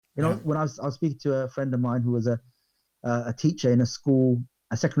When I was speaking to a friend of mine who was a teacher in a school,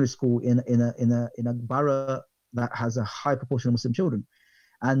 a secondary school in a borough that has a high proportion of Muslim children,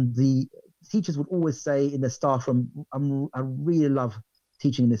 and the teachers would always say in the staff room, I really love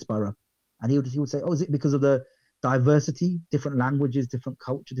teaching in this borough. And he would say, oh, is it because of the diversity, different languages, different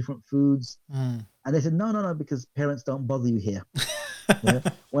culture, different foods? Mm. And they said, no, no, no, because parents don't bother you here. Yeah.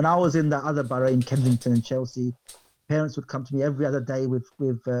 When I was in that other borough in Kensington and Chelsea, parents would come to me every other day with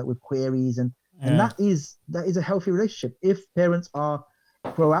queries, and Yeah. that is a healthy relationship. If parents are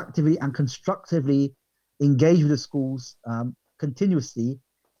proactively and constructively engaged with the schools continuously,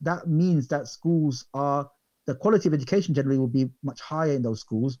 that means that schools are the quality of education generally will be much higher in those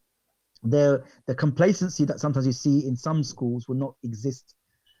schools. The complacency that sometimes you see in some schools will not exist,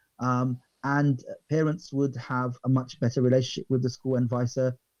 and parents would have a much better relationship with the school and vice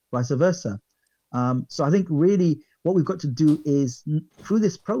versa. So I think really what we've got to do is through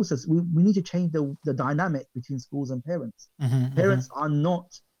this process, we need to change the dynamic between schools and parents. Mm-hmm, mm-hmm. Parents are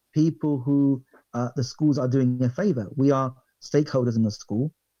not people who the schools are doing a favor. We are stakeholders in the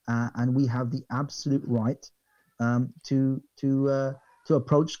school, and we have the absolute right to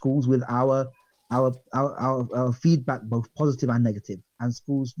approach schools with our feedback, both positive and negative. And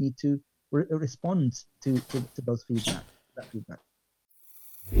schools need to respond to those feedback, that feedback.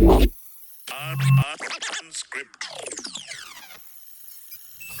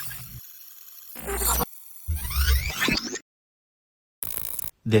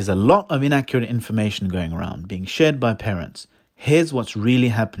 There's a lot of inaccurate information going around, being shared by parents. Here's what's really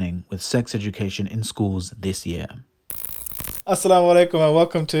happening with sex education in schools this year. Assalamu alaikum and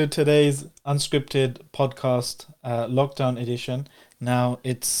welcome to today's unscripted podcast, lockdown edition. Now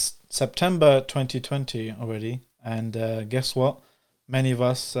it's September 2020 already, and guess what? Many of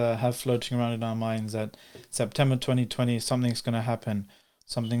us have floating around in our minds that September 2020 something's going to happen.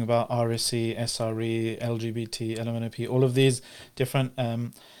 Something about RSE, SRE, LGBT, LMNOP, all of these different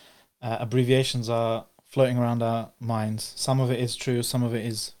abbreviations are floating around our minds. Some of it is true, some of it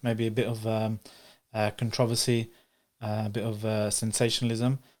is maybe a bit of controversy, a bit of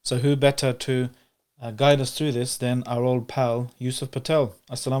sensationalism. So who better to guide us through this than our old pal, Yusuf Patel.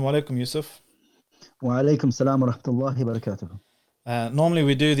 Assalamu alaikum, Yusuf. Wa alaikum salam wa rahmatullahi wa barakatuh. Normally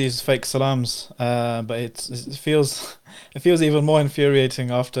we do these fake salams, but it feels even more infuriating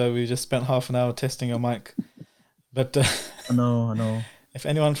after we just spent half an hour testing your mic. But I know. If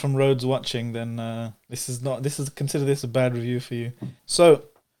anyone from Rhodes watching, then consider this a bad review for you. So,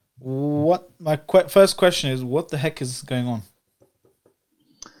 first question is, what the heck is going on?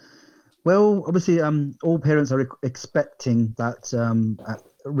 Well, obviously, all parents are expecting that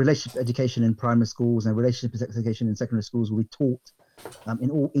relationship education in primary schools and relationship education in secondary schools will be taught in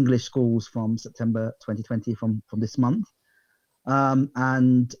all English schools from September 2020, from this month.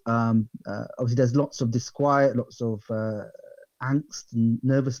 And obviously, there's lots of disquiet, lots of angst and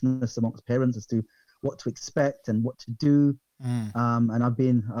nervousness amongst parents as to what to expect and what to do. And I've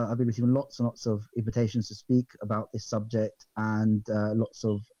been receiving lots and lots of invitations to speak about this subject, and lots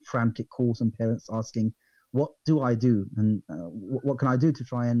of frantic calls from parents asking, "What do I do? And what can I do to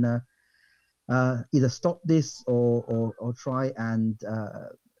try and either stop this or try and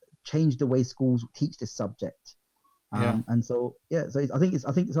change the way schools teach this subject?" And so I think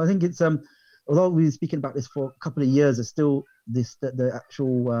it's although we've been speaking about this for a couple of years, there's still the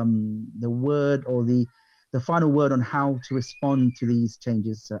actual the word or the final word on how to respond to these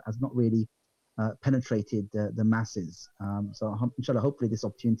changes has not really penetrated the masses. So inshallah, hopefully this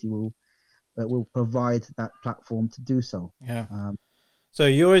opportunity will provide that platform to do so. Yeah. So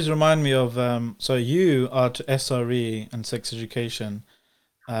you always remind me of so you are to SRE and sex education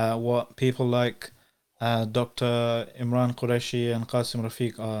what people like Dr. Imran Qureshi and Qasim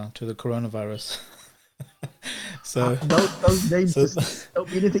Rafiq are to the coronavirus. So those names don't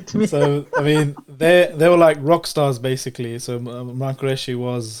mean anything to me. So I mean, they were like rock stars basically. So Imran Qureshi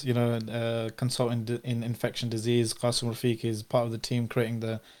was, a consultant in infection disease. Qasim Rafiq is part of the team creating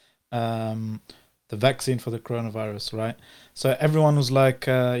the vaccine for the coronavirus, right? So everyone was like,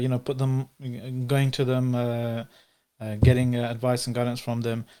 going to them, getting advice and guidance from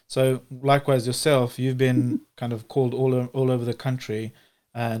them. So likewise yourself, you've been kind of called all over the country,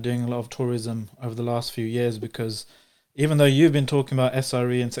 doing a lot of tourism over the last few years, because even though you've been talking about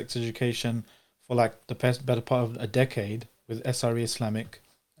SRE and sex education for like the better part of a decade with SRE Islamic,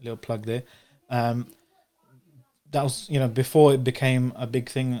 a little plug there, that was, before it became a big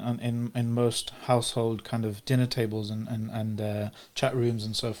thing in most household kind of dinner tables and chat rooms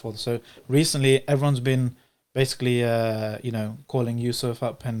and so forth. So recently everyone's been basically, calling Yusuf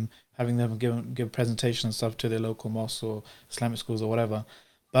up and having them give presentation and stuff to their local mosques or Islamic schools or whatever.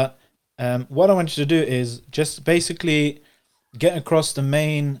 But what I want you to do is just basically get across the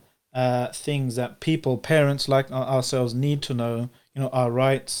main things that people, parents like ourselves, need to know. Our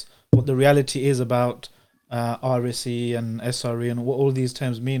rights, what the reality is about RSE and SRE, and what all these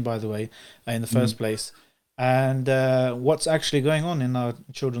terms mean, by the way, in the first place, and what's actually going on in our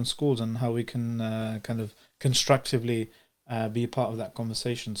children's schools, and how we can kind of constructively be part of that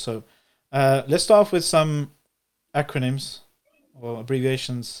conversation. So let's start off with some acronyms or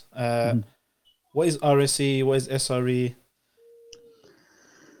abbreviations. What is RSE? What is SRE?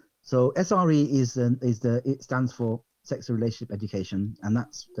 So SRE it stands for sex and relationship education, and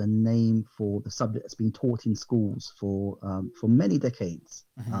that's the name for the subject that's been taught in schools for many decades.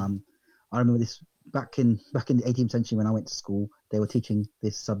 I remember this back in the 18th century when I went to school. They were teaching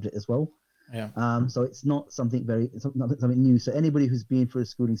this subject as well. Yeah. So it's not something something new. So anybody who's been through a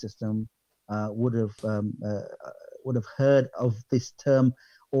schooling system would have heard of this term,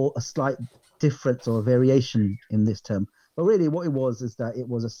 or a slight difference or a variation in this term. But really, what it was is that it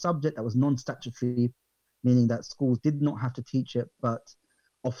was a subject that was non-statutory, meaning that schools did not have to teach it, but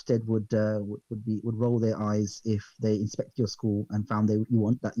Ofsted would roll their eyes if they inspect your school and found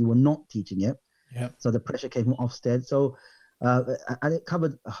that you were not teaching it. Yeah. So the pressure came from Ofsted. So and it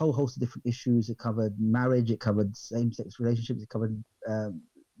covered a whole host of different issues. It covered marriage. It covered same-sex relationships. It covered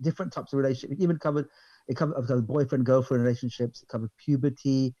different types of relationships. It covered boyfriend-girlfriend relationships. It covered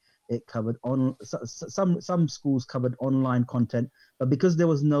puberty. It covered some schools covered online content, but because there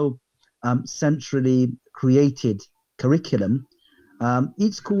was no centrally created curriculum,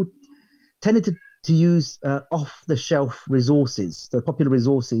 each school tended to use off-the-shelf resources, the popular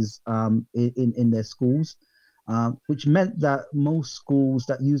resources in their schools, which meant that most schools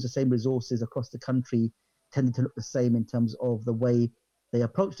that use the same resources across the country tended to look the same in terms of the way they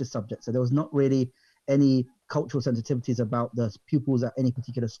approach the subject. So there was not really any cultural sensitivities about the pupils at any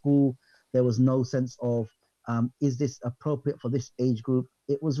particular school. There was no sense of is this appropriate for this age group?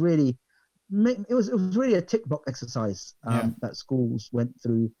 It was really a tick box exercise that schools went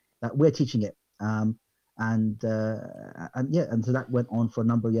through, that we're teaching it, and so that went on for a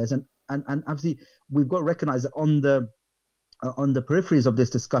number of years, and obviously we've got to recognize that on the peripheries of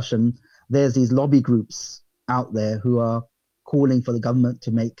this discussion, there's these lobby groups out there who are calling for the government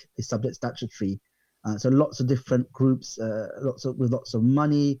to make this subject statutory. So lots of different groups, with lots of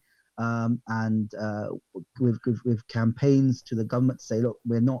money, and with campaigns to the government to say, look,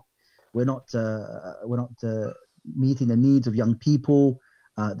 we're not meeting the needs of young people.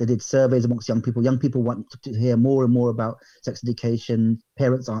 They did surveys amongst young people. Young people want to hear more and more about sex education.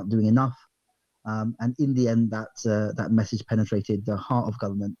 Parents aren't doing enough. And in the end, that message penetrated the heart of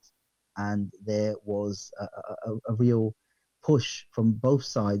government, and there was a real push from both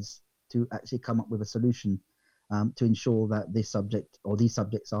sides to actually come up with a solution to ensure that this subject or these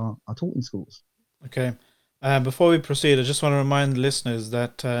subjects are taught in schools. Okay. Before we proceed, I just want to remind listeners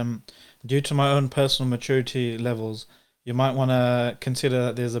that due to my own personal maturity levels, you might want to consider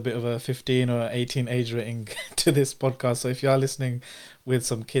that there's a bit of a 15 or 18 age rating to this podcast. So if you are listening with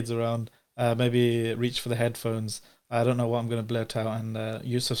some kids around, maybe reach for the headphones. I don't know what I'm going to blurt out, and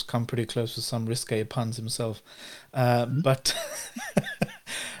Yusuf's come pretty close with some risque puns himself. But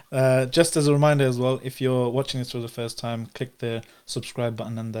just as a reminder as well, if you're watching this for the first time, click the subscribe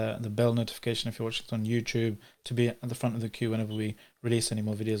button and the bell notification if you're watching it on YouTube to be at the front of the queue whenever we release any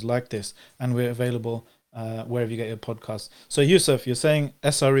more videos like this. And we're available wherever you get your podcasts. So Yusuf, you're saying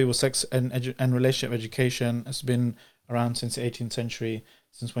SRE was sex and relationship education. It's been around since the 18th century,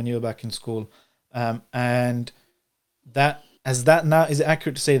 since when you were back in school. And that now, is it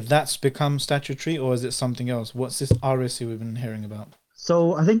accurate to say that's become statutory, or is it something else? What's this RSE we've been hearing about?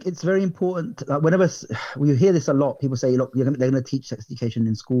 So I think it's very important. Whenever we hear this a lot, people say, "Look, they're going to teach sex education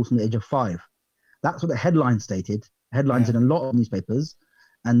in schools from the age of 5." That's what the headline stated. Headlines in a lot of newspapers,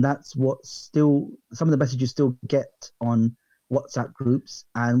 and that's what still some of the messages still get on WhatsApp groups.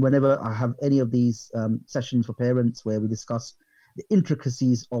 And whenever I have any of these sessions for parents where we discuss the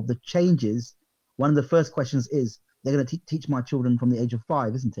intricacies of the changes, one of the first questions is, "They're going to teach my children from the age of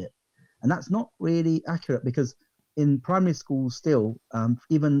 5, isn't it?" And that's not really accurate, because in primary schools still,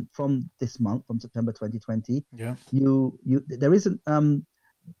 even from this month, from September 2020, there isn't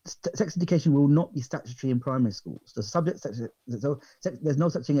sex education will not be statutory in primary schools. The subject there's no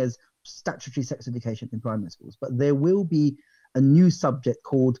such thing as statutory sex education in primary schools, but there will be a new subject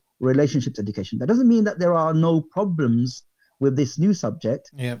called relationships education. That doesn't mean that there are no problems with this new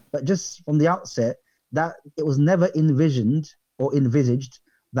subject, but just from the outset, that it was never envisioned or envisaged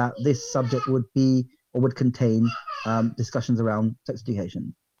that this subject would be or would contain discussions around sex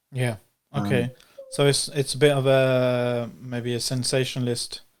education. Yeah. Okay. So it's a bit of a maybe a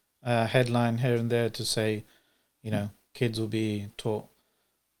sensationalist headline here and there to say, kids will be taught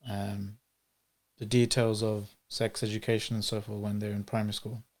the details of sex education and so forth when they're in primary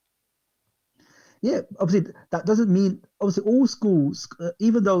school. Yeah, obviously that doesn't mean obviously all schools,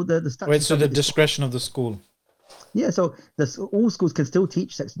 even though the statute. Wait, so the discretion of the school. Yeah, so all schools can still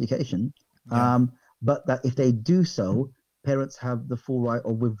teach sex education, but that if they do so, parents have the full right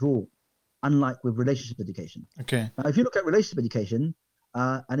of withdrawal, unlike with relationship education. Okay. Now, if you look at relationship education,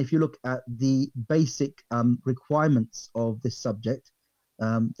 and if you look at the basic requirements of this subject,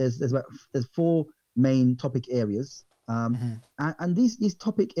 there's four main topic areas, and these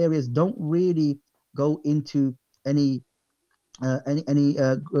topic areas don't really go into any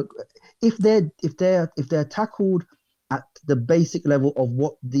if they're tackled at the basic level of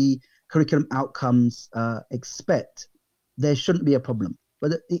what the curriculum outcomes expect, there shouldn't be a problem.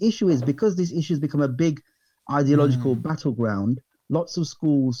 But the issue is, because these issues become a big ideological battleground, lots of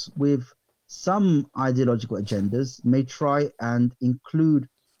schools with some ideological agendas may try and include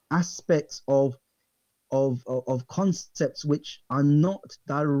aspects of concepts which are not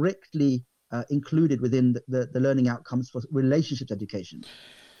directly included within the learning outcomes for relationships education.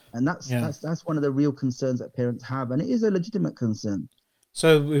 And that's one of the real concerns that parents have, and it is a legitimate concern.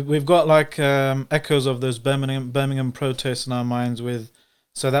 So we've got like echoes of those Birmingham protests in our minds.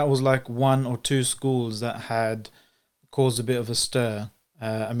 So that was like one or two schools that had caused a bit of a stir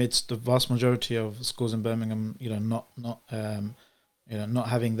amidst the vast majority of schools in Birmingham. Not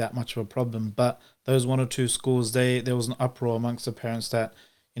having that much of a problem, but those one or two schools, there was an uproar amongst the parents that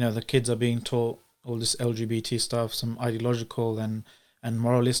the kids are being taught all this LGBT stuff, some ideological and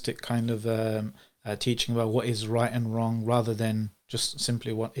moralistic kind of teaching about what is right and wrong rather than just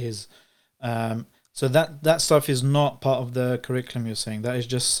simply what is. So that stuff is not part of the curriculum, you're saying. That is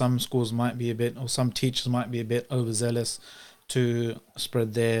just some schools might be a bit, or some teachers might be a bit overzealous to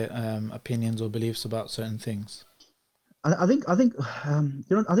spread their opinions or beliefs about certain things. I think I think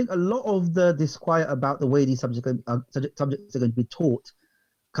a lot of the disquiet about the way these subjects are going to be taught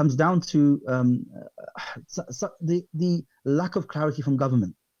comes down to the lack of clarity from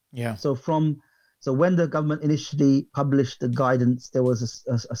government. Yeah. So when the government initially published the guidance, there was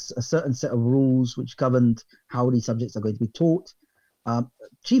a certain set of rules which governed how these subjects are going to be taught.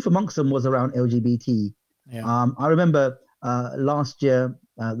 Chief amongst them was around LGBT. Yeah. I remember last year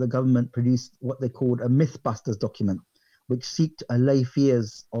the government produced what they called a Mythbusters document, which sought to allay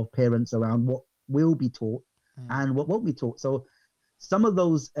fears of parents around what will be taught and what won't be taught. So some of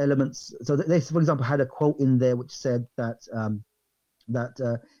those elements, so they, for example, had a quote in there which said that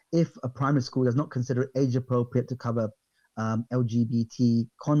if a primary school does not consider it age appropriate to cover LGBT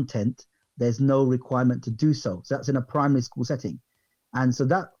content, there's no requirement to do so. So that's in a primary school setting. And so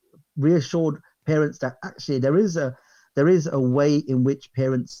that reassured parents that actually there is a way in which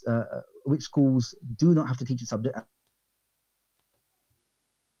parents, which schools do not have to teach the subject.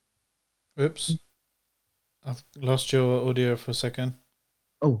 Oops. I've lost your audio for a second.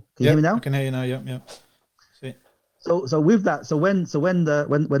 Oh, can you hear me now? I can hear you now. Yep. See. So with that, when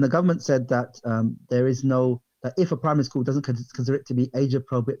the government said that there is no, that if a primary school doesn't consider it to be age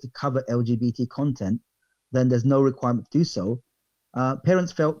appropriate to cover LGBT content, then there's no requirement to do so.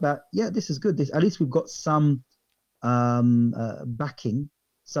 Parents felt that this is good. At least we've got some backing,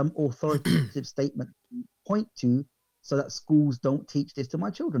 some authoritative statement to point to, so that schools don't teach this to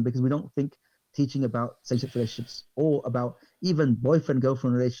my children, because we don't think teaching about same-sex relationships or about even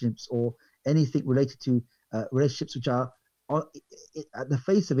boyfriend-girlfriend relationships or anything related to relationships which are at the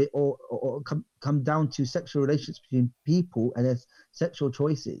face of it or come down to sexual relationships between people and their sexual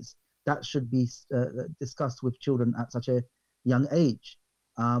choices, that should be discussed with children at such a young age.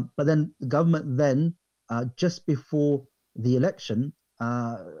 But then the government then, just before the election,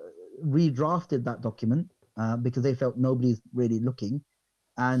 redrafted that document because they felt nobody's really looking,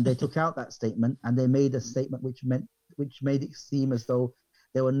 and they took out that statement and they made a statement which made it seem as though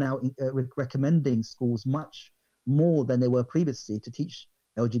they were now recommending schools much more than they were previously to teach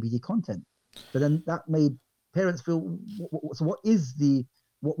LGBT content. But then that made parents feel, so what is the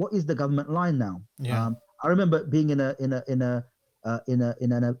government line now? Yeah. I remember being at an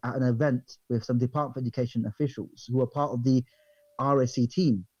event with some Department of Education officials who were part of the RSE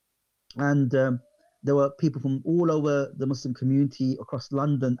team, and there were people from all over the Muslim community across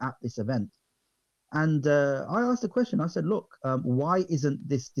London at this event. And I asked a question. I said, look, why isn't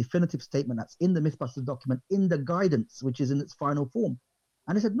this definitive statement that's in the Mythbusters document in the guidance, which is in its final form?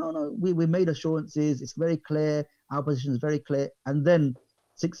 And they said, no, we made assurances. It's very clear. Our position is very clear. And then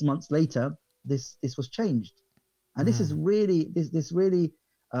 6 months later, this was changed. And this is really, this really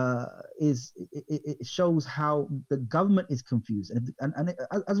it shows how the government is confused, and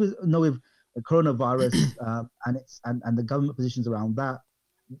as we know with the coronavirus and the government positions around that,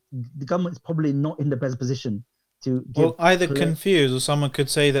 the government is probably not in the best position to give. Well, either confused, or someone could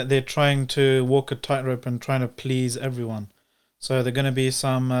say that they're trying to walk a tightrope and trying to please everyone. So they're going to be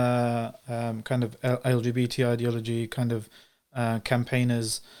some kind of LGBT ideology kind of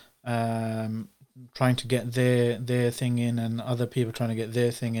campaigners trying to get their thing in, and other people trying to get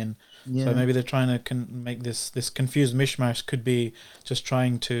their thing in. Yeah. So maybe they're trying to make this confused mishmash. Could be just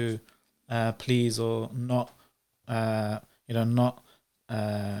trying to please or not, not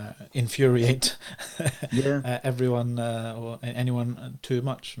infuriate everyone or anyone too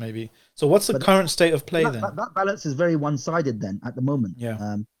much, maybe. So what's the current state of play then? That balance is very one-sided then at the moment. Yeah.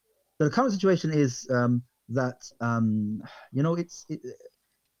 So the current situation is that it's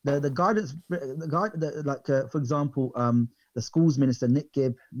the guidance, for example, the schools minister Nick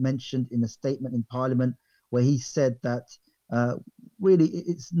Gibb mentioned in a statement in Parliament where he said that really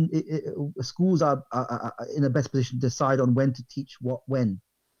schools are in the best position to decide on when to teach what when,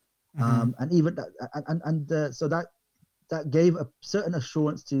 and even that, so that gave a certain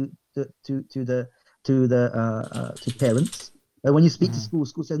assurance to parents. When you speak to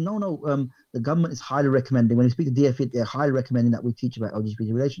schools say no, the government is highly recommending. When you speak to DFE, they're highly recommending that we teach about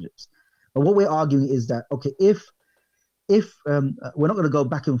LGBT relationships. But what we're arguing is that, okay, if we're not going to go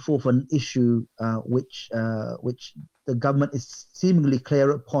back and forth on an issue which the government is seemingly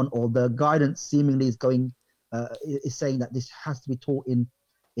clear upon, or the guidance seemingly is saying that this has to be taught in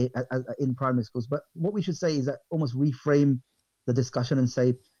primary schools. But what we should say is that almost reframe the discussion and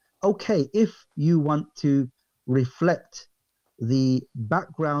say, okay, if you want to reflect the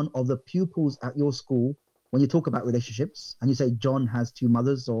background of the pupils at your school when you talk about relationships, and you say John has 2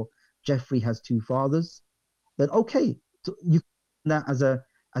 mothers or Jeffrey has 2 fathers, then okay, so you that as a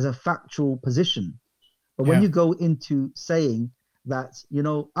factual position. But when you go into saying that,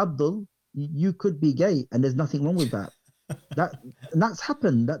 Abdul, you could be gay and there's nothing wrong with that, that's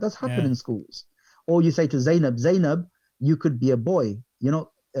happened. That's happened in schools. Or you say to Zainab, you could be a boy.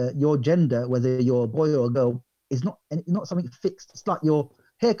 Your gender, whether you're a boy or a girl, is not something fixed. It's like your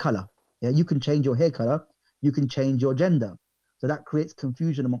hair color. Yeah, you can change your hair color. You can change your gender. So that creates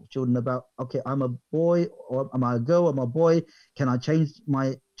confusion amongst children about, okay, I'm a boy, or am I a girl? I'm a boy. Can I change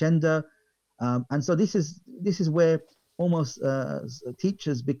my gender? And so this is where almost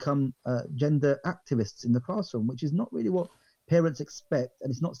teachers become gender activists in the classroom, which is not really what parents expect,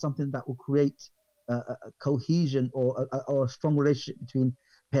 and it's not something that will create a cohesion or a strong relationship between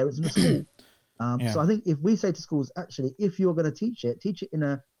parents and the school. So I think if we say to schools, actually, if you're going to teach it in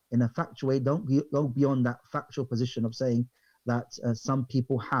a factual way, don't go beyond that factual position of saying that some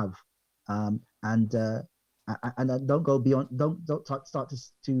people have, and don't go beyond, don't start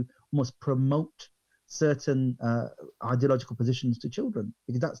to almost promote certain ideological positions to children,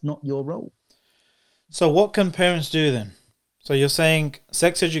 because that's not your role. So what can parents do then? So you're saying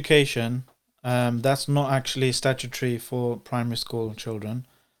sex education, that's not actually statutory for primary school children,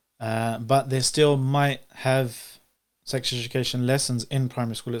 but they still might have sex education lessons in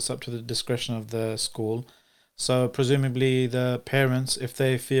primary school. It's up to the discretion of the school. So presumably the parents, if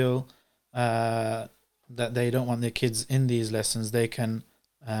they feel that they don't want their kids in these lessons, they can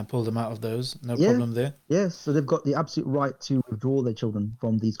pull them out of those. No problem there. Yes, so they've got the absolute right to withdraw their children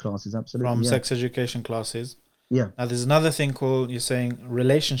from these classes. Absolutely. From sex education classes. Yeah. Now there's another thing called, you're saying,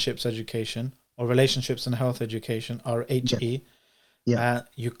 relationships education, or relationships and health education, RHE. Yeah.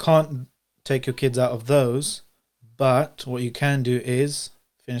 You can't take your kids out of those, but what you can do is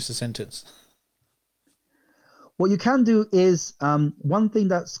finish the sentence. What you can do is one thing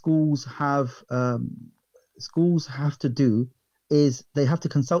that schools have to do is they have to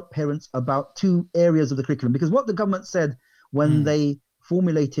consult parents about 2 areas of the curriculum, because what the government said when they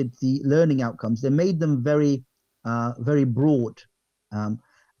formulated the learning outcomes, they made them very broad,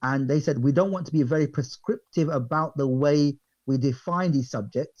 and they said we don't want to be very prescriptive about the way we define these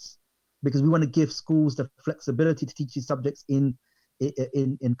subjects, because we want to give schools the flexibility to teach these subjects in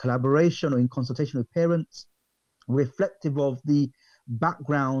collaboration or in consultation with parents, reflective of the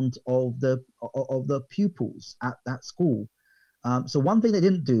background of the pupils at that school. So one thing they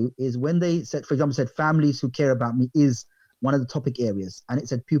didn't do is when they said, for example, families who care about me is one of the topic areas, and it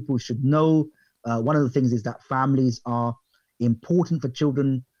said pupils should know. One of the things is that families are important for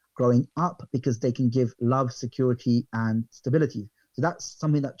children growing up because they can give love, security, and stability. So that's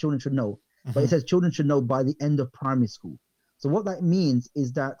something that children should know. But it says children should know by the end of primary school. So what that means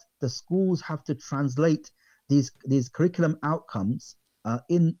is that the schools have to translate these curriculum outcomes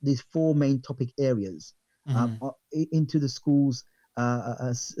in these 4 main topic areas into the schools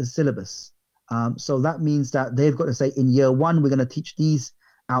a syllabus. So that means that they've got to say in year 1 we're going to teach these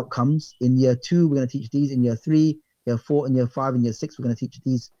outcomes. In year 2 we're going to teach these. In year 3, year 4, and year 5, and year 6 we're going to teach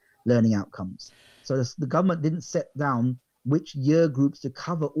these learning outcomes. So the government didn't set down which year groups to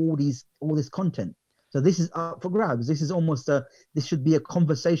cover all this content. So this is up for grabs. This is almost this should be a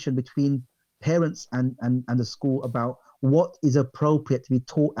conversation between parents and the school about what is appropriate to be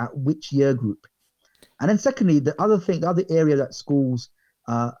taught at which year group. And then secondly, the other area that schools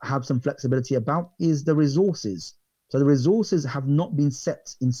have some flexibility about is the resources. So the resources have not been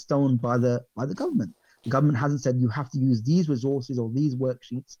set in stone by the government. The government hasn't said you have to use these resources or these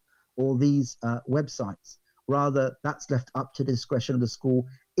worksheets or these websites. Rather, that's left up to the discretion of the school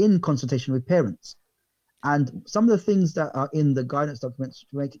in consultation with parents. And some of the things that are in the guidance documents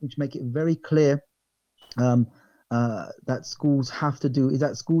which make it very clear that schools have to do is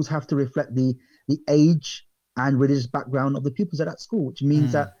that schools have to reflect the age and religious background of the pupils at that school, which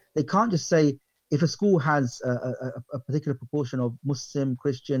means that they can't just say if a school has a particular proportion of Muslim,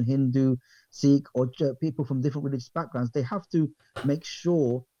 Christian, Hindu, Sikh, or people from different religious backgrounds, they have to make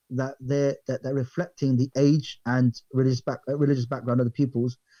sure that they're reflecting the age and religious background of the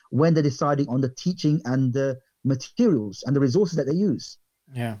pupils when they're deciding on the teaching and the materials and the resources that they use.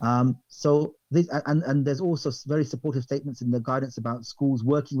 Yeah. So this and there's also very supportive statements in the guidance about schools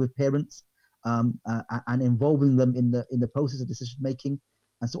working with parents and involving them in the process of decision making,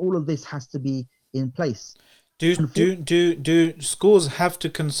 and so all of this has to be in place. Do schools have to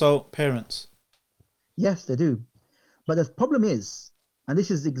consult parents? Yes, they do, but the problem is, and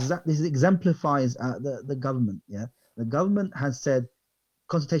this exemplifies the government. Yeah, the government has said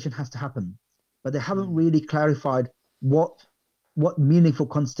consultation has to happen, but they haven't really clarified what meaningful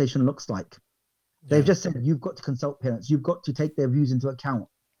consultation looks like. They've just said you've got to consult parents, you've got to take their views into account.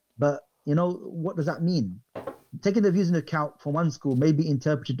 But what does that mean? Taking their views into account for one school may be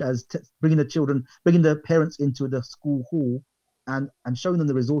interpreted as bringing the parents into the school hall and showing them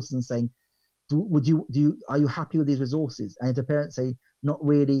the resources and saying, are you happy with these resources? And if the parents say not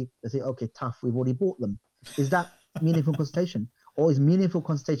really, they say, okay, tough, we've already bought them. Is that meaningful consultation? Or is meaningful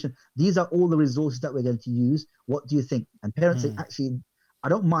consultation, these are all the resources that we're going to use, what do you think? And parents say, actually, I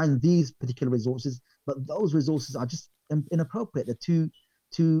don't mind these particular resources, but those resources are just inappropriate. They're too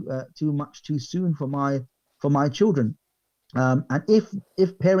much too soon for my children. And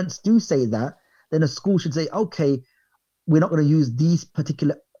if parents do say that, then a school should say, okay, we're not going to use these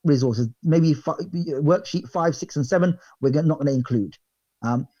particular resources. Maybe worksheet 5, 6, and 7, we're not going to include.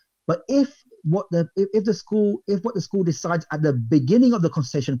 But if what the school decides at the beginning of the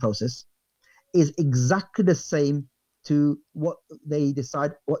consultation process is exactly the same to what they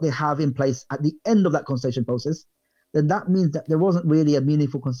have in place at the end of that consultation process, then that means that there wasn't really a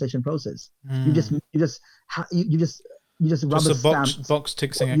meaningful consultation process. You just rubber stamp box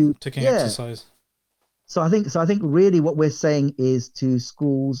ticking exercise. So I think really what we're saying is to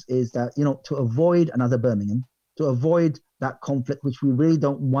schools is that to avoid another Birmingham, to avoid that conflict which we really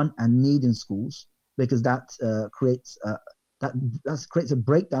don't want and need in schools, because that creates a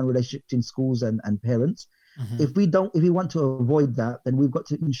breakdown relationship between schools and parents. If we want to avoid that, then we've got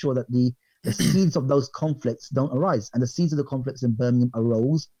to ensure that the seeds of those conflicts don't arise. And the seeds of the conflicts in Birmingham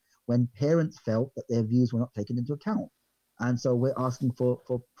arose when parents felt that their views were not taken into account. And so we're asking for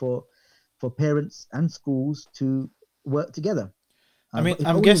parents and schools to work together.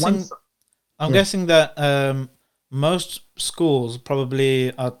 I'm guessing that most schools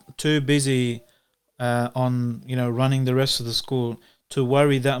probably are too busy on running the rest of the school to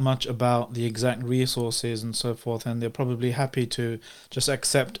worry that much about the exact resources and so forth, and they're probably happy to just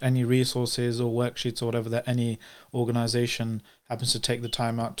accept any resources or worksheets or whatever that any organization happens to take the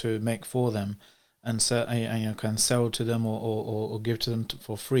time out to make for them, and can sell to them or give to them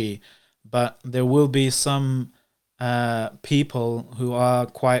for free. But there will be some people who are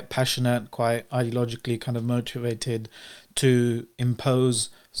quite passionate, quite ideologically kind of motivated to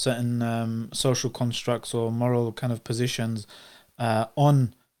impose certain social constructs or moral kind of positions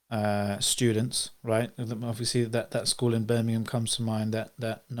on students, right? Obviously, that school in Birmingham comes to mind.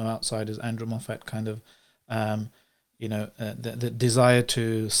 That No Outsiders, Andrew Moffat kind of, the desire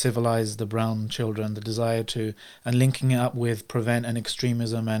to civilize the brown children, the desire to, and linking it up with prevent and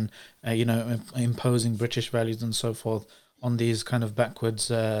extremism and imposing British values and so forth on these kind of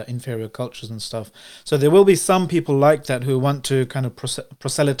backwards inferior cultures and stuff. So there will be some people like that who want to kind of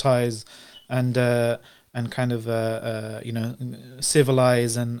proselytize and kind of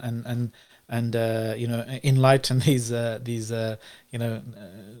civilize and enlighten these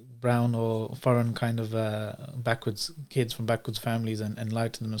brown or foreign kind of backwards kids from backwards families and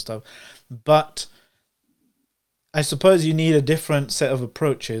enlighten them and stuff. But I suppose you need a different set of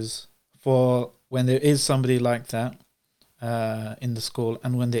approaches for when there is somebody like that in the school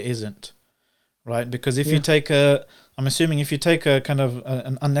and when there isn't, right? Because if you take I'm assuming if you take a kind of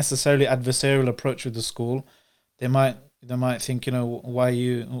an unnecessarily adversarial approach with the school, they might think,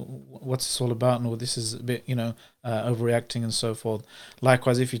 what's this all about, and this is a bit, overreacting and so forth.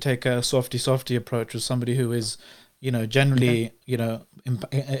 Likewise, if you take a softy approach with somebody who is, generally,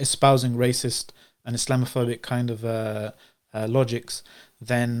 espousing racist and Islamophobic kind of logics,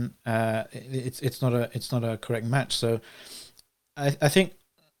 then it's not a correct match. So I think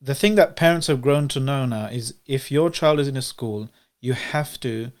the thing that parents have grown to know now is if your child is in a school, you have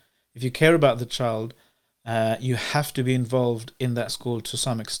to, if you care about the child, you have to be involved in that school to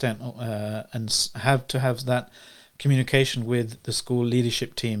some extent, and have to have that communication with the school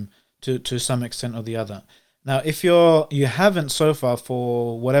leadership team to some extent or the other. Now, if you haven't so far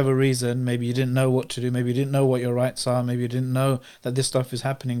for whatever reason, maybe you didn't know what to do, maybe you didn't know what your rights are, maybe you didn't know that this stuff is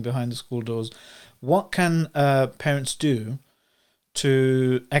happening behind the school doors, what can parents do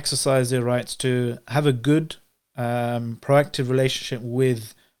to exercise their rights to have a good, proactive relationship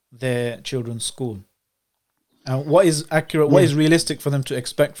with their children's school? What is accurate, what is realistic for them to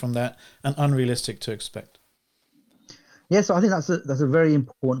expect from that, and unrealistic to expect? Yeah, so I think that's a very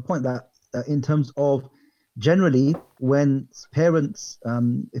important point, that in terms of generally when parents,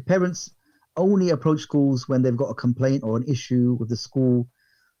 if parents only approach schools when they've got a complaint or an issue with the school,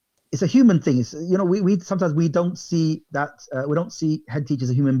 it's a human thing. It's, we sometimes we don't see that, we don't see head teachers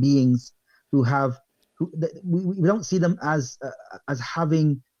as human beings we don't see them as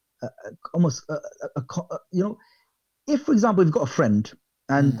having almost if, for example, we've got a friend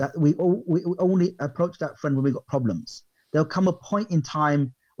and that we only approach that friend when we've got problems, there'll come a point in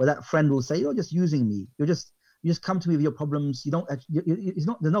time where that friend will say, "You're just using me. You just come to me with your problems. You don't. It's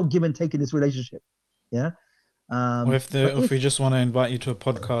not. There's no give and take in this relationship." Yeah. Or if we just want to invite you to a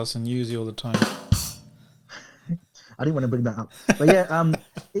podcast and use you all the time. I didn't want to bring that up, but yeah,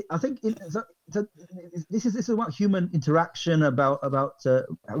 I think this is about human interaction, about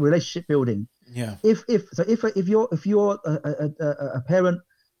relationship building. Yeah. If you're a parent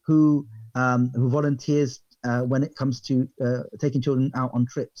who volunteers when it comes to taking children out on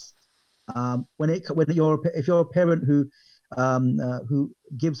trips, if you're a parent who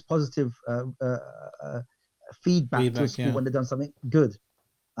gives positive feedback to a school when they've done something good,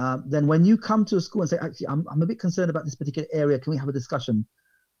 then when you come to a school and say, actually, I'm a bit concerned about this particular area, can we have a discussion?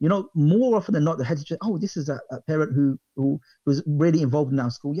 More often than not, the head teacher, oh, this is a parent who's really involved in our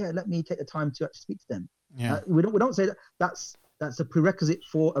school. Yeah, let me take the time to actually speak to them. Yeah. We don't say that's a prerequisite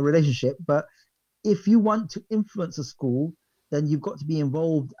for a relationship, but if you want to influence a school, then you've got to be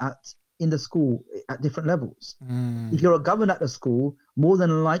involved in the school at different levels. If you're a governor at the school, more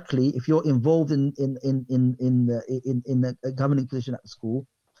than likely, if you're involved in the governing position at the school,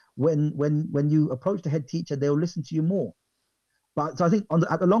 when you approach the head teacher, they'll listen to you more. But so I think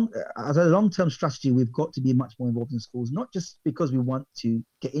as a long-term strategy, we've got to be much more involved in schools, not just because we want to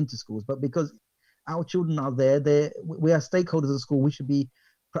get into schools, but because our children are there. We are stakeholders of the school. We should be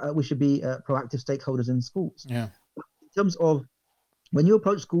proactive stakeholders in schools. Yeah. In terms of when you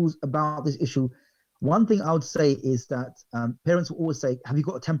approach schools about this issue, one thing I would say is that parents will always say, "Have you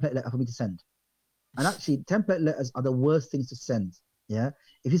got a template letter for me to send?" And actually, template letters are the worst things to send. Yeah.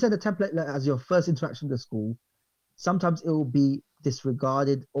 If you send a template letter as your first interaction with the school, sometimes it will be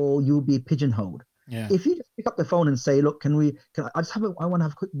disregarded or you'll be pigeonholed. Yeah. If you just pick up the phone and say, "Look, I want to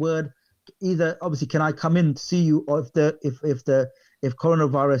have a quick word. Either obviously, can I come in to see you, or if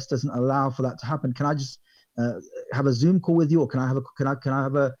coronavirus doesn't allow for that to happen, can I just have a Zoom call with you, or can I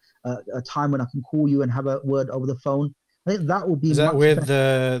have a time when I can call you and have a word over the phone?" I think that will be. Is that with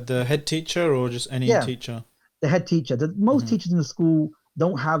the head teacher or just any teacher? The head teacher. Most teachers in the school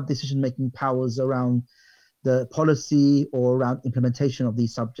don't have decision-making powers around the policy or around implementation of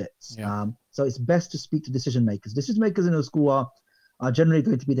these subjects. Yeah. So it's best to speak to decision makers. Decision makers in the school are generally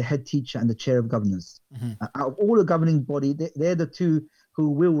going to be the head teacher and the chair of governors. Out of all the governing body, they're the two who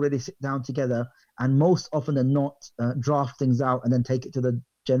will really sit down together and most often than not draft things out and then take it to the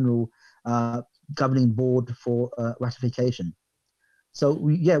general governing board for ratification. So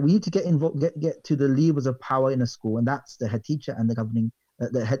we need to get involved, get to the levers of power in a school, and that's the head teacher and the governing,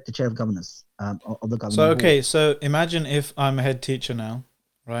 the chair of governors of the governing board. So imagine if I'm a head teacher now,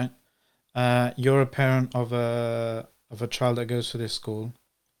 right? You're a parent of a child that goes to this school.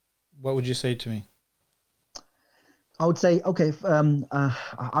 What would you say to me? I would say, okay,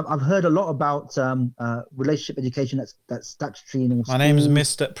 I've heard a lot about relationship education. That's statutory in all schools. My name is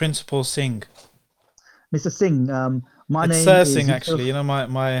Mr. Principal Singh. Mr. Singh. My name Sir is Singh, actually.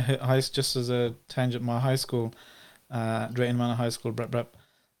 My high, just as a tangent, my high school Drayton Manor High School, Brep Brep.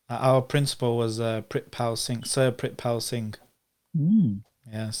 Our principal was Pritpal Singh, Sir Pritpal Singh. Mm.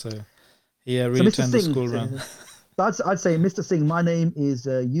 Yeah, so he So, really Mr. turned the Singh, school around. I'd say, Mr. Singh, my name is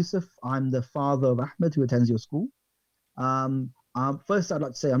Yusuf. I'm the father of Ahmed, who attends your school. First, I'd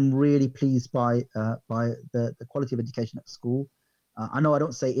like to say I'm really pleased by the quality of education at school. I know I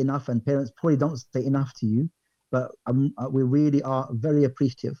don't say enough, and parents probably don't say enough to you, but we really are very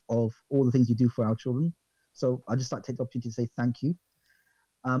appreciative of all the things you do for our children. So I just like to take the opportunity to say thank you.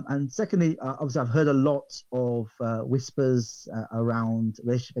 And secondly, obviously, I've heard a lot of whispers around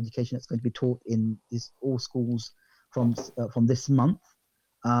relationship education that's going to be taught in all schools from this month.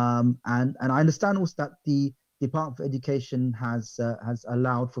 And I understand also that the Department for Education has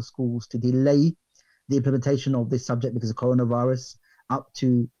allowed for schools to delay the implementation of this subject because of coronavirus up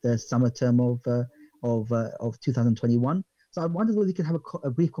to the summer term of 2021. So I wondered whether you could have a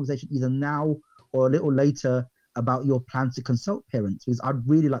brief conversation either now or a little later about your plans to consult parents, because I'd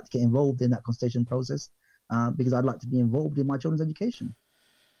really like to get involved in that consultation process, because I'd like to be involved in my children's education.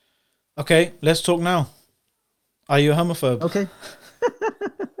 Okay, let's talk now. Are you a homophobe? Okay.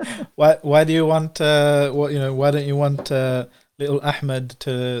 Why do you want why don't you want little Ahmed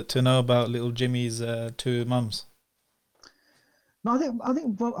to know about little Jimmy's two mums? No, I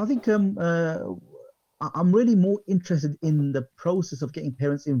think I'm really more interested in the process of getting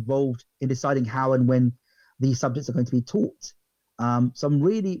parents involved in deciding how and when these subjects are going to be taught. So I'm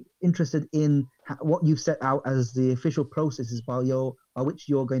really interested in what you've set out as the official processes by which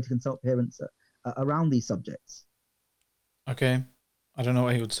you're going to consult parents around these subjects. Okay, I don't know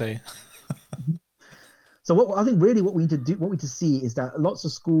what he would say. So what I think really what we need to see is that lots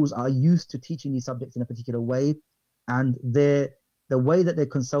of schools are used to teaching these subjects in a particular way, and the way that they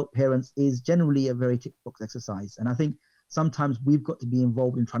consult parents is generally a very tick box exercise. And I think sometimes we've got to be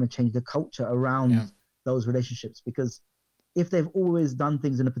involved in trying to change the culture around those relationships, because if they've always done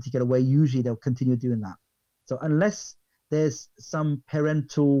things in a particular way, usually they'll continue doing that. So unless there's some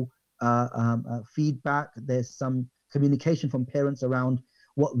parental feedback, there's some communication from parents around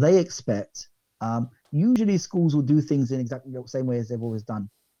what they expect, usually schools will do things in exactly the same way as they've always done.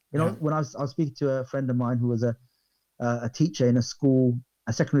 You know, when I was speaking to a friend of mine who was a teacher in a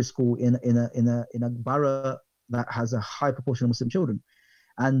secondary school in a borough that has a high proportion of Muslim children,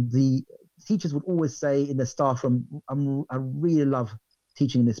 and the teachers would always say in the staff room, I really love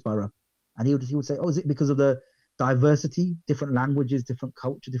teaching in this borough. And he would say, oh, is it because of the diversity, different languages, different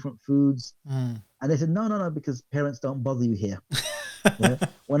culture, different foods? And they said, no, because parents don't bother you here. Yeah?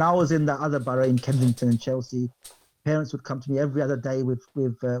 When I was in that other borough in Kensington and Chelsea, parents would come to me every other day with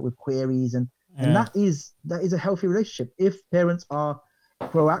queries, and that is a healthy relationship. If parents are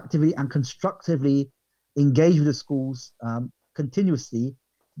proactively and constructively engaged with the schools continuously,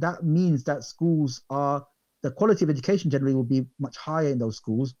 that means that the quality of education generally will be much higher in those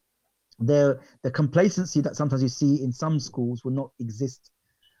schools. The complacency that sometimes you see in some schools will not exist,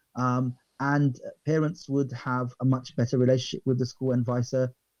 and parents would have a much better relationship with the school and vice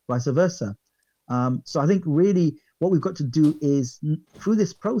versa. So I think really what we've got to do is, through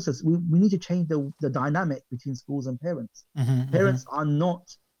this process, we need to change the dynamic between schools and parents. Parents are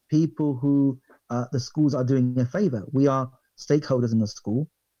not people who the schools are doing a favor. We are stakeholders in the school,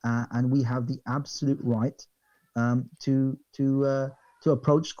 and we have the absolute right to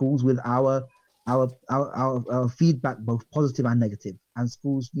approach schools with our feedback, both positive and negative. And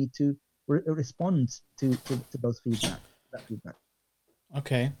schools need to respond to those feedback.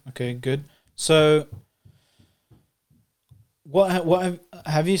 Okay, good. So, what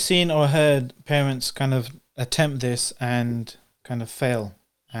have you seen or heard parents kind of attempt this and kind of fail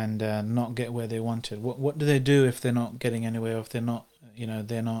and not get where they wanted? What do they do if they're not getting anywhere, or if they're not,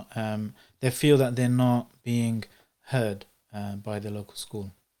 they feel that they're not being heard by the local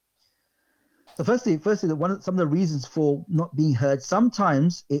school? So firstly, some of the reasons for not being heard,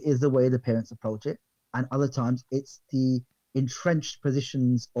 sometimes it is the way the parents approach it, and other times it's the entrenched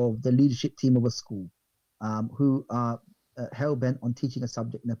positions of the leadership team of a school, who are hell-bent on teaching a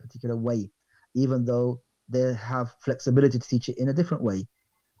subject in a particular way, even though they have flexibility to teach it in a different way.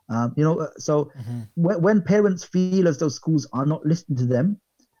 When parents feel as though schools are not listening to them,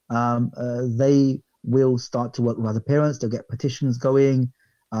 they will start to work with other parents. They'll get petitions going.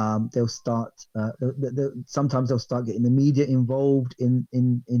 They'll start. Sometimes they'll start getting the media involved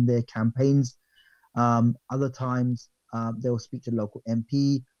in their campaigns. Other times they'll speak to the local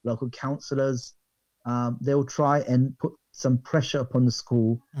MP, local councillors. They'll try and put some pressure upon the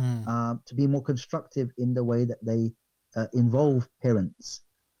school to be more constructive in the way that they involve parents.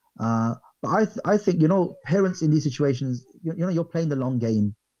 But I think, parents in these situations, you're playing the long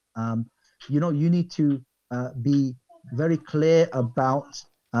game. You need to be very clear about.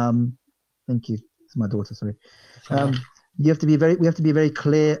 Thank you. It's my daughter. Sorry. We have to be very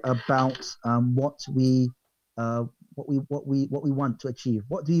clear about what we want to achieve.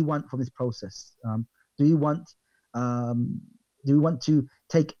 What do you want from this process? Do you want to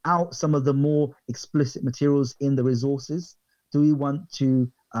take out some of the more explicit materials in the resources? Do we want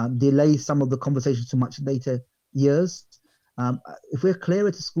to delay some of the conversations to much later years? If we're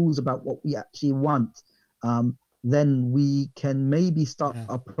clearer to schools about what we actually want, then we can maybe start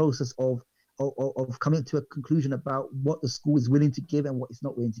a process of coming to a conclusion about what the school is willing to give and what it's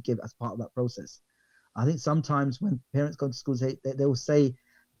not willing to give as part of that process. I think sometimes when parents go to schools, they will say,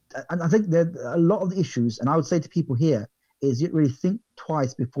 and I think that a lot of the issues, and I would say to people here, is you really think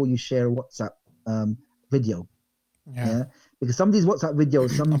twice before you share a WhatsApp video. Yeah. Because some of these WhatsApp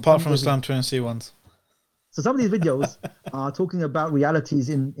videos, apart from Islam Truancy ones. So some of these videos are talking about realities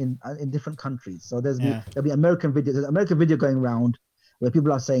in different countries. So there'll be American video. There's an American video going around where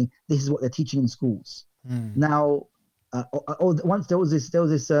people are saying this is what they're teaching in schools. Now, once there was this. I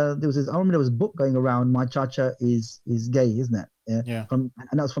remember there was a book going around. My Chacha is gay, isn't it? And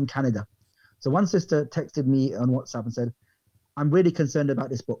that was from Canada. So one sister texted me on WhatsApp and said, "I'm really concerned about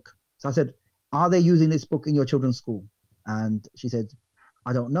this book." So I said, "Are they using this book in your children's school?" And she said,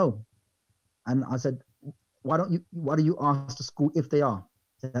 "I don't know." And I said, why do you ask the school if they are?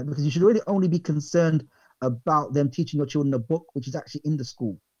 Because you should really only be concerned about them teaching your children a book which is actually in the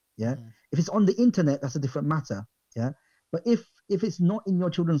school. If it's on the internet, that's a different matter. But if it's not in your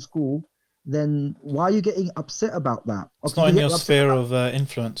children's school, then why are you getting upset about that? It's not in your sphere of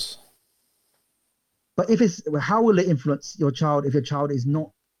influence. But how will it influence your child if your child is not?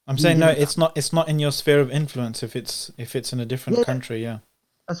 I'm saying no, it's not in your sphere of influence if it's in a different country.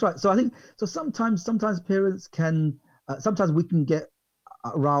 That's right. So I think sometimes parents can sometimes we can get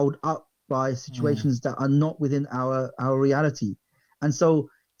riled up by situations that are not within our reality, and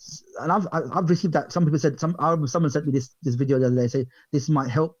I've received that. Some people said someone sent me this video the other day, say this might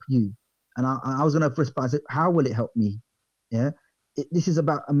help you, and I was going to respond. I said, how will it help me? This is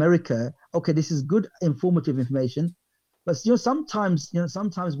about America. Okay, this is good informative information, but sometimes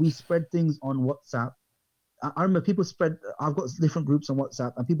we spread things on WhatsApp. I remember people spread. I've got different groups on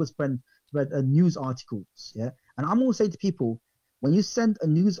WhatsApp, and people spread news articles. And I'm always saying to people, when you send a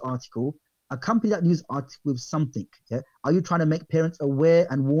news article, accompany that news article with something. Are you trying to make parents aware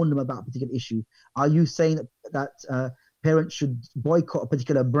and warn them about a particular issue? Are you saying that parents should boycott a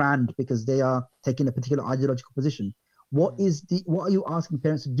particular brand because they are taking a particular ideological position? What are you asking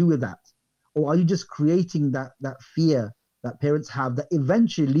parents to do with that? Or are you just creating that fear that parents have that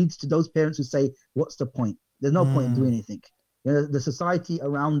eventually leads to those parents who say, what's the point? There's no point in doing anything. The society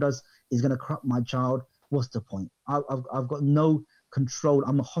around us is going to corrupt my child. What's the point? I've got no control.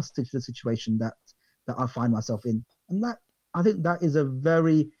 I'm a hostage to the situation that I find myself in. And I think that is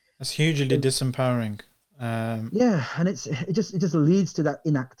that's hugely disempowering. And it just leads to that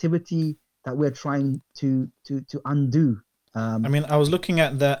inactivity that we're trying to undo. I mean, I was looking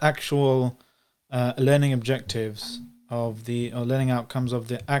at the actual learning objectives of the learning outcomes of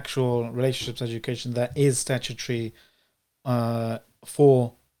the actual relationships education that is statutory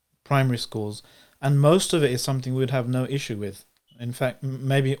for primary schools, and most of it is something we'd have no issue with. In fact,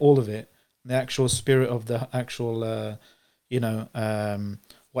 maybe all of it, the actual spirit of the actual,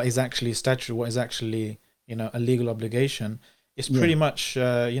 what is actually statutory, what is actually a legal obligation, is pretty much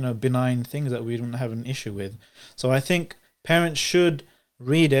benign things that we don't have an issue with. So I think parents should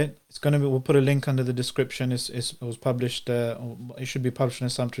read it. We'll put a link under the description. It was published. It should be published in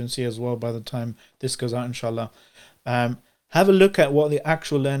Islam Truancy as well by the time this goes out, inshallah. Have a look at what the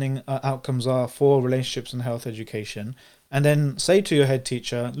actual learning outcomes are for relationships and health education, and then say to your head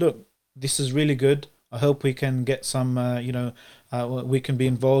teacher, "Look, this is really good. I hope we can get some. We can be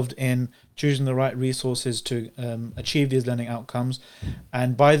involved in choosing the right resources to achieve these learning outcomes.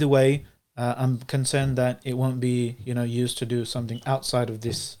 And by the way, I'm concerned that it won't be, used to do something outside of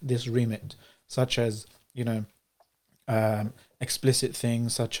this remit, such as, explicit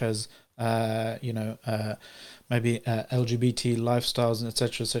things, such as, maybe LGBT lifestyles,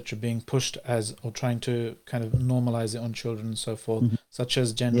 etc., being pushed or trying to kind of normalize it on children and so forth, such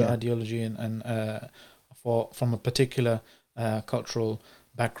as gender ideology and from a particular cultural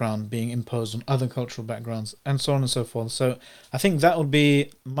background being imposed on other cultural backgrounds, and so on and so forth. So I think that would be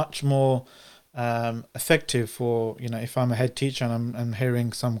much more effective for, if I'm a head teacher and I'm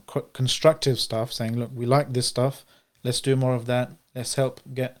hearing some constructive stuff saying, look, we like this stuff, let's do more of that, let's help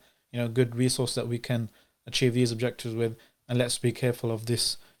get good resource that we can achieve these objectives with, and let's be careful of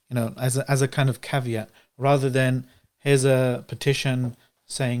this, as a kind of caveat, rather than here's a petition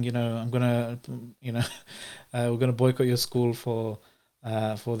saying, I'm gonna, we're gonna boycott your school for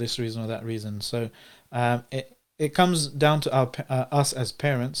this reason or that reason. So it comes down to us as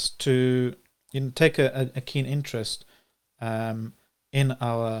parents to take a keen interest um, in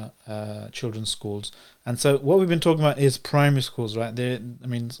our children's schools. And so what we've been talking about is primary schools, right?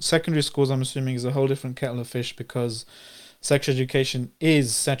 Secondary schools, I'm assuming, is a whole different kettle of fish because sex education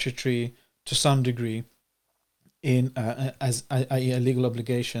is statutory to some degree in as a legal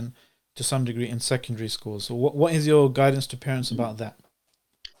obligation to some degree in secondary schools. So what is your guidance to parents about that?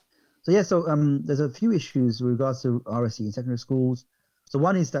 So yeah, so there's a few issues with regards to RSE in secondary schools. So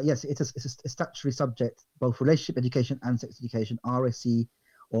one is that yes, it's a statutory subject, both relationship education and sex education. RSE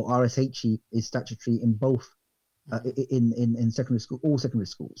or RSHE is statutory in both in secondary school, all secondary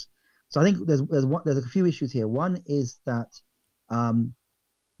schools. So I think there's a few issues here. One is that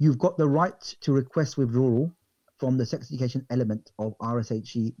you've got the right to request withdrawal from the sex education element of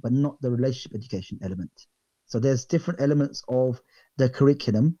RSHE, but not the relationship education element. So there's different elements of the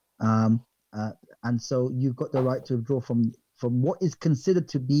curriculum, and so you've got the right to withdraw from what is considered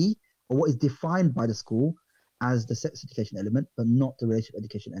to be or what is defined by the school as the sex education element, but not the relationship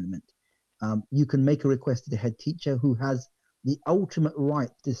education element. You can make a request to the head teacher, who has the ultimate right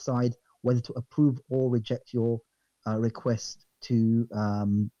to decide whether to approve or reject your request to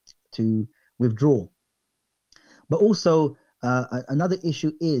withdraw. But also another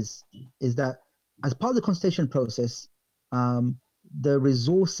issue is that as part of the consultation process, the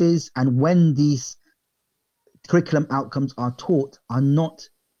resources and when these curriculum outcomes are taught are not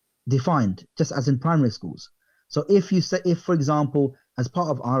defined, just as in primary schools. So if, for example, as part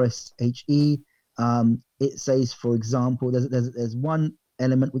of RSHE, it says, for example, there's one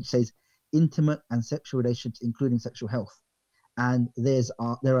element which says intimate and sexual relationships, including sexual health, and there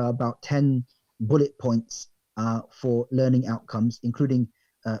are about 10 bullet points for learning outcomes, including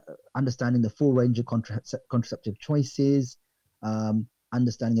understanding the full range of contraceptive choices,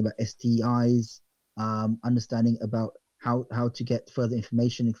 understanding about STIs, understanding about how to get further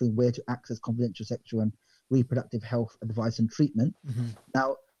information, including where to access confidential sexual and reproductive health advice and treatment. Mm-hmm.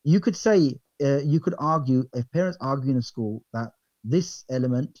 Now, you could argue, if parents argue in a school that this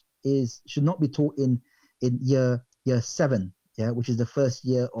element should not be taught in year 7, which is the first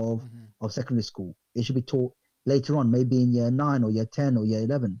year of secondary school. It should be taught later on, maybe in year 9 or year 10 or year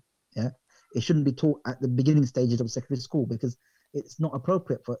 11. It shouldn't be taught at the beginning stages of secondary school because it's not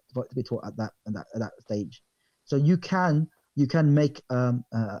appropriate for it to be taught at that stage. So you can make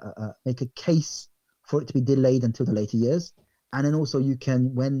a case for it to be delayed until the later years, and then also you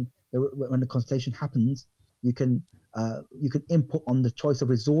can, when the consultation happens, you can input on the choice of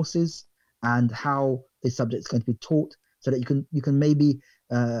resources and how this subject is going to be taught, so that you can maybe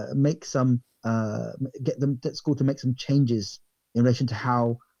make some get school to make some changes in relation to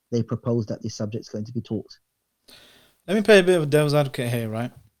how they propose that this subject is going to be taught. Let me play a bit of devil's advocate here,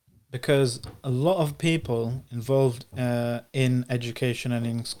 right? Because a lot of people involved in education and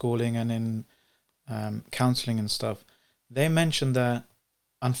in schooling and in counseling and stuff, they mentioned that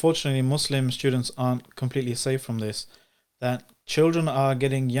unfortunately Muslim students aren't completely safe from this, that children are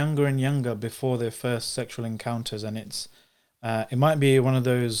getting younger and younger before their first sexual encounters, and it might be one of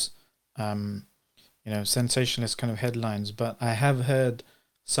those sensationalist kind of headlines, but I have heard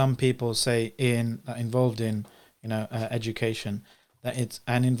some people say involved in education, that it's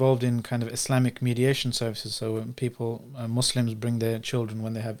involved in kind of Islamic mediation services. So when Muslims bring their children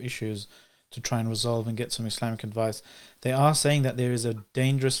when they have issues to try and resolve and get some Islamic advice, they are saying that there is a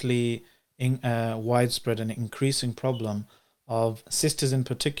dangerously widespread and increasing problem of sisters in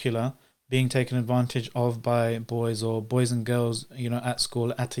particular being taken advantage of by boys, or boys and girls, at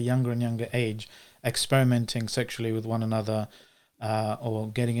school at a younger and younger age, experimenting sexually with one another,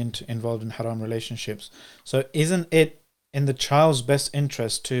 or getting involved in haram relationships. So isn't it in the child's best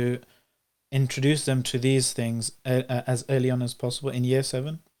interest to introduce them to these things as early on as possible in year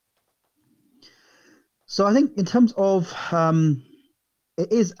 7? So I think in terms of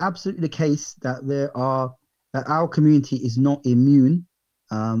it is absolutely the case that that our community is not immune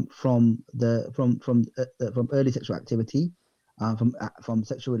from early sexual activity, from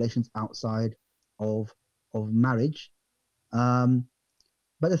sexual relations outside of marriage.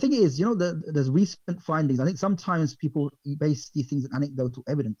 But the thing is, there's recent findings. I think sometimes people base these things on anecdotal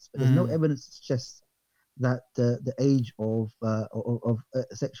evidence, but there's no evidence to suggest that the age of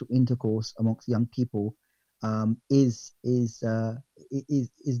sexual intercourse amongst young people is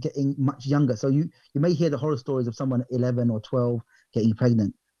getting much younger. So you may hear the horror stories of someone at 11 or 12 getting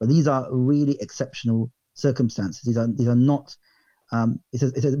pregnant, but these are really exceptional circumstances. These are not.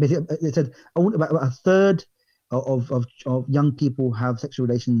 It said about a third of young people have sexual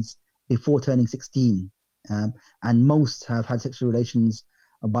relations before turning 16, and most have had sexual relations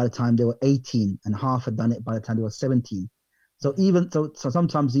by the time they were 18, and half had done it by the time they were 17. So so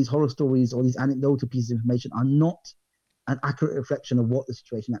sometimes these horror stories or these anecdotal pieces of information are not an accurate reflection of what the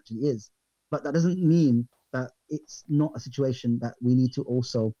situation actually is. But that doesn't mean that it's not a situation that we need to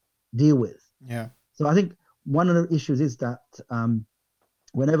also deal with. Yeah. So I think one of the issues is that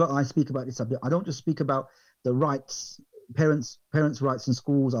whenever I speak about this subject, I don't just speak about the rights, parents' rights in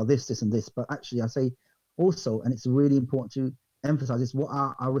schools are this, and this, but actually I say also, and it's really important to emphasize this, what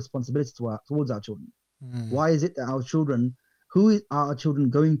are our responsibilities towards our children? Why is it that who are our children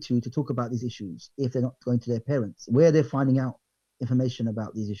going to talk about these issues if they're not going to their parents? Where they're finding out information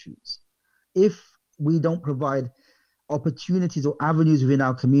about these issues? If we don't provide opportunities or avenues within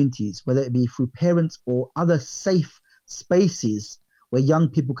our communities, whether it be through parents or other safe spaces where young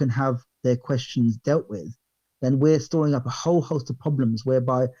people can have their questions dealt with, then we're storing up a whole host of problems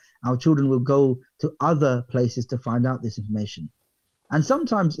whereby our children will go to other places to find out this information. And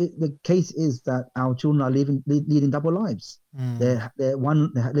sometimes the case is that our children are leading double lives. They're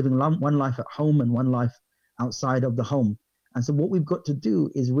living one life at home and one life outside of the home. And so what we've got to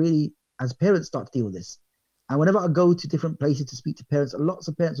do is really, as parents, start to deal with this. And whenever I go to different places to speak to parents, lots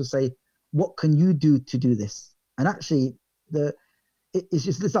of parents will say, what can you do to do this? And actually,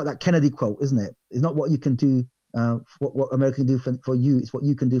 it's like that Kennedy quote, isn't it? It's not what you can do, what America can do for you. It's what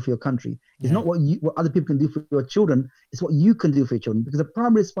you can do for your country. It's not what other people can do for your children. It's what you can do for your children. Because the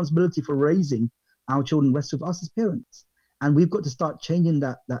primary responsibility for raising our children rests with us as parents. And we've got to start changing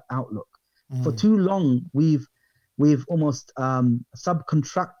that outlook. For too long, we've almost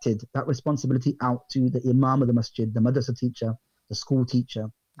subcontracted that responsibility out to the imam of the masjid, the madrasa teacher, the school teacher,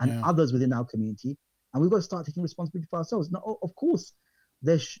 and others within our community. And we've got to start taking responsibility for ourselves. Now, of course,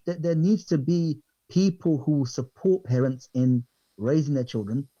 there needs to be people who support parents in raising their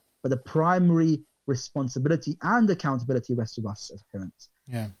children, but the primary responsibility and accountability rests with us as parents.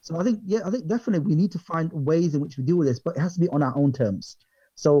 Yeah. So I think definitely we need to find ways in which we deal with this, but it has to be on our own terms.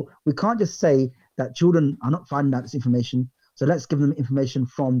 So we can't just say that children are not finding out this information, so let's give them information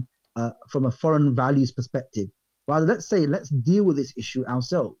from a foreign values perspective. Rather, let's deal with this issue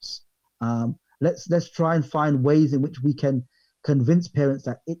ourselves. Let's try and find ways in which we can convince parents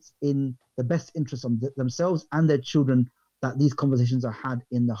that it's in the best interest of themselves and their children that these conversations are had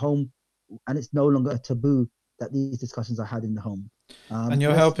in the home, and it's no longer a taboo that these discussions are had in the home. And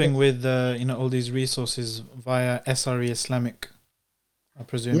you're helping with all these resources via SRE Islamic, I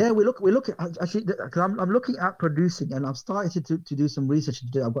presume. Yeah, we look at actually, because I'm looking at producing, and I've started to do some research to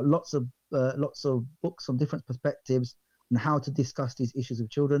do. I've got lots of books from different perspectives on how to discuss these issues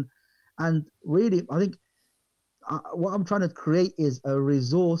with children, and really, I think what I'm trying to create is a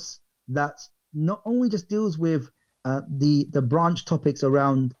resource that not only just deals with the branch topics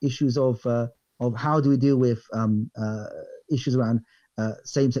around issues of how do we deal with issues around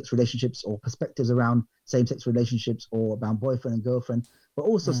same-sex relationships or perspectives around same-sex relationships or about boyfriend and girlfriend, but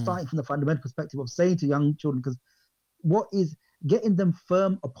also starting from the fundamental perspective of saying to young children, because what is getting them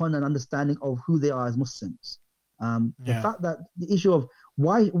firm upon an understanding of who they are as Muslims. The fact that the issue of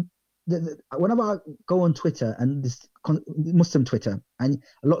why, whenever I go on Twitter and this Muslim Twitter and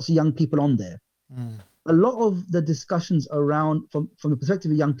lots of young people on there, a lot of the discussions around from the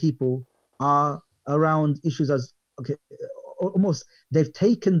perspective of young people are around issues as, okay, almost they've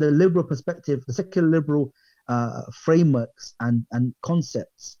taken the liberal perspective, the secular liberal frameworks and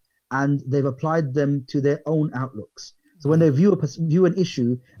concepts, and they've applied them to their own outlooks. So when they view an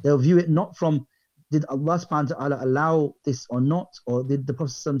issue, they'll view it not from, did Allah subhanahu wa ta'ala allow this or not, or did the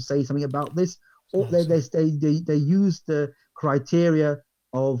Prophet say something about this, or they use the criteria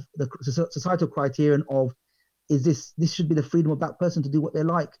of the societal criterion of, is this should be the freedom of that person to do what they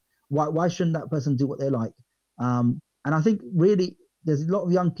like. Why shouldn't that person do what they like? And I think really there's a lot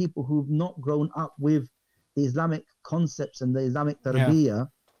of young people who've not grown up with the Islamic concepts and the Islamic tarbiyah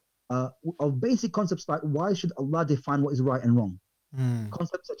of basic concepts like, why should Allah define what is right and wrong?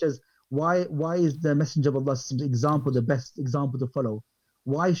 Concepts such as why is the Messenger of Allah's example the best example to follow?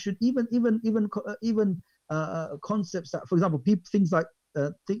 Why should even concepts that, for example, things like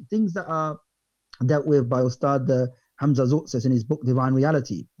things that are dealt with by Ustad Hamza Zotses in his book Divine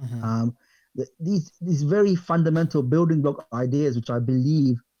Reality. These very fundamental building block ideas, which I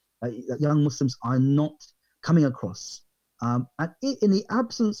believe that young Muslims are not coming across, and in the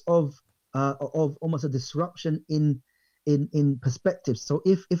absence of almost a disruption in perspectives. So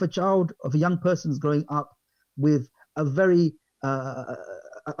if a young person is growing up with a very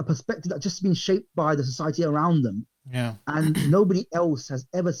a perspective that's just been shaped by the society around them, Yeah. and nobody else has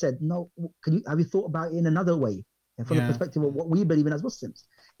ever said, no, have you thought about it in another way, from the Yeah. perspective of what we believe in as Muslims?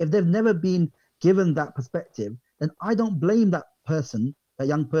 If they've never been given that perspective, then I don't blame that person, that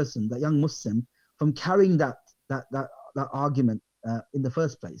young Muslim, from carrying that argument in the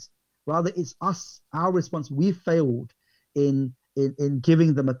first place. Rather, it's us, our response. We failed in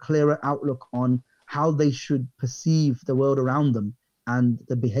giving them a clearer outlook on how they should perceive the world around them and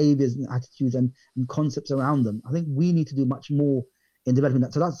the behaviors and attitudes and concepts around them. I think we need to do much more in developing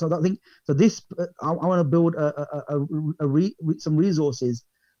that. So this I want to build some resources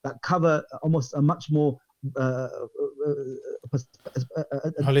that cover almost a much more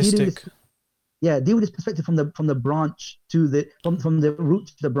Holistic. deal with this perspective from the branch to from the root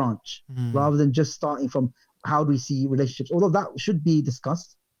to the branch, rather than just starting from how do we see relationships. Although that should be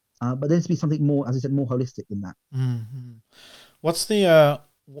discussed, but there needs to be something more, as I said, more holistic than that. Mm-hmm. What's the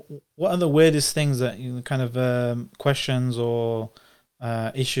what are the weirdest things that you kind of questions or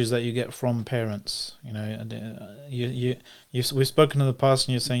issues that you get from parents? You know, we've spoken in the past,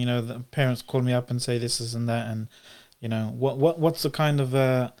 and you're saying, you know, the parents call me up and say this and that, and you know, what's the kind of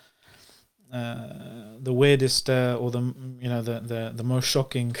the weirdest or the most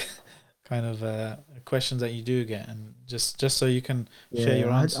shocking kind of questions that you do get, and just so you can share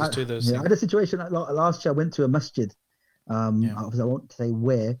your answers to those things. I had a situation last year. I went to a masjid. Obviously I won't say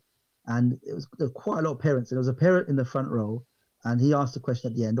where, and there was quite a lot of parents, and there was a parent in the front row, and he asked a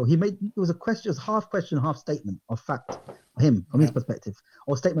question at the end, or it was a question, it was half question, half statement of fact, from his perspective,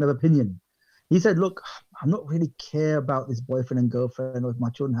 or statement of opinion. He said, look, I'm not really care about this boyfriend and girlfriend, or if my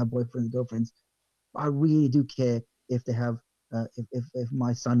children have boyfriends and girlfriends. I really do care if they have, if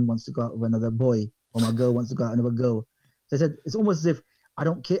my son wants to go out with another boy, or my girl wants to go out with another girl. So I said, it's almost as if I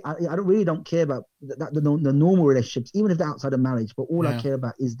don't care. I don't care about the normal relationships, even if they're outside of marriage. But all I care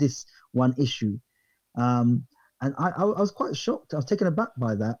about is this one issue. And I was quite shocked. I was taken aback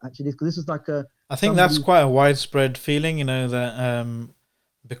by that, actually, because this was like I think that's quite a widespread feeling, you know, that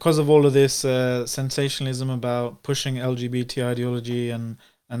because of all of this sensationalism about pushing LGBT ideology and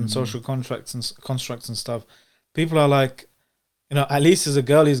social constructs and stuff, people are like, you know, at least there's a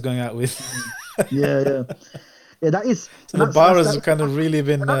girl he's going out with. Yeah, that is. So the bar has kind of really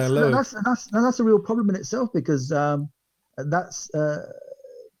been low. That's a real problem in itself, because that's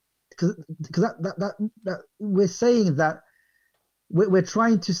because that we're saying that we're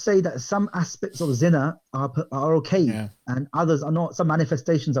trying to say that some aspects of zina are okay, and others are not. Some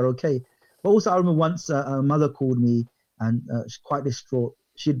manifestations are okay. But also, I remember once a mother called me, and she's quite distraught.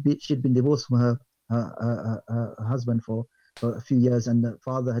 She'd been divorced from her husband for a few years, and the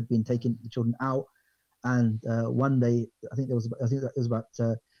father had been taking the children out. And one day, I think it was about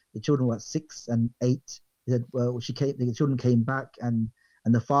the children were 6 and 8. He said, well, the children came back, and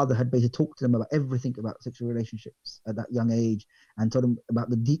the father had basically talked to them about everything about sexual relationships at that young age, and told them about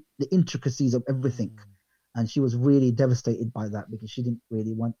the intricacies of everything. And she was really devastated by that, because she didn't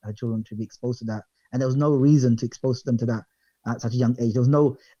really want her children to be exposed to that, and there was no reason to expose them to that at such a young age. There was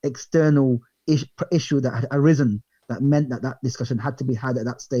no external issue that had arisen that meant that discussion had to be had at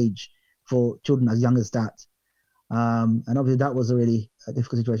that stage for children as young as that. And obviously that was a really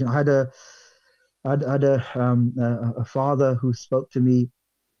difficult situation. I had a father who spoke to me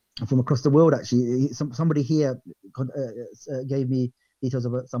from across the world, actually. Somebody here gave me details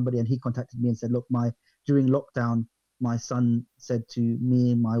about somebody, and he contacted me and said, look, during lockdown, my son said to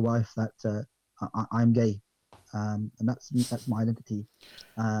me and my wife that I'm gay. And that's my identity,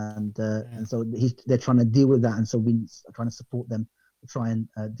 and so they're trying to deal with that, and so we're trying to support them to try and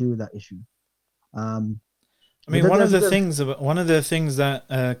deal with that issue. I mean, one of the things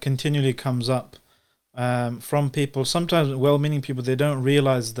that continually comes up from people, sometimes well-meaning people, they don't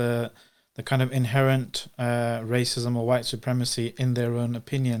realize the kind of inherent racism or white supremacy in their own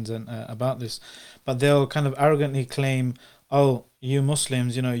opinions and about this, but they'll kind of arrogantly claim, oh, you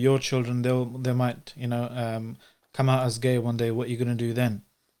Muslims, you know, your children, they might, you know, come out as gay one day. What are you going to do then,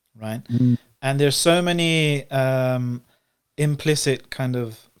 right? And there's so many implicit kind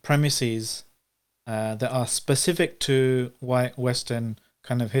of premises that are specific to white Western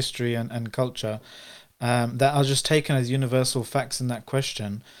kind of history and culture that are just taken as universal facts in that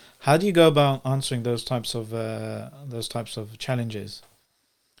question. How do you go about answering those types of challenges?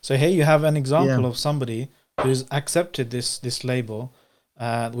 So here you have an example of somebody who's accepted this label,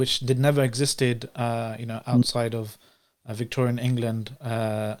 which never existed, you know, outside of Victorian England,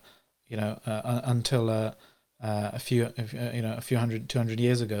 you know, until a few 200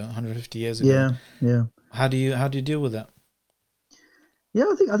 years ago, 150 years ago. Yeah. How do you deal with that? Yeah,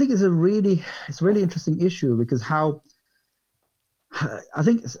 I think it's a really interesting issue, because how I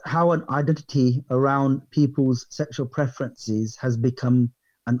think it's how an identity around people's sexual preferences has become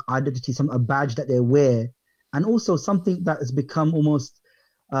an identity, a badge that they wear, and also something that has become almost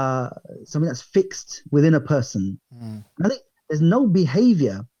uh, something that's fixed within a person. Mm. And I think there's no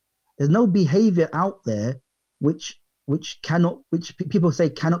behavior out there which people say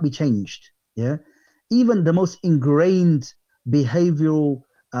cannot be changed. Yeah, even the most ingrained behavioral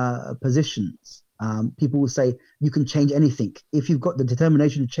positions, people will say you can change anything if you've got the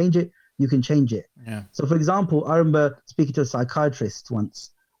determination to change it. You can change it. Yeah. So, for example, I remember speaking to a psychiatrist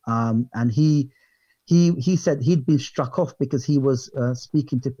once, and he said he'd been struck off because he was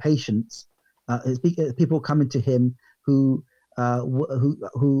speaking to patients, people coming to him who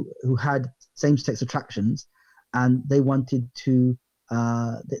who had same-sex attractions, and they wanted to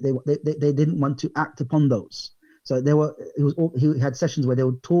they didn't want to act upon those. So he had sessions where they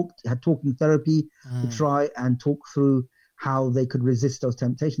would had talking therapy to Mm. try and talk through how they could resist those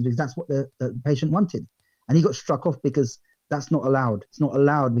temptations, because that's what the patient wanted. And he got struck off because that's not allowed. It's not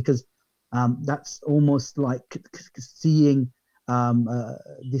allowed because that's almost like seeing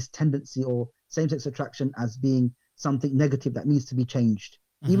this tendency or same-sex attraction as being something negative that needs to be changed,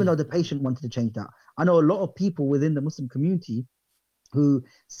 even Mm-hmm. though the patient wanted to change that. I know a lot of people within the Muslim community who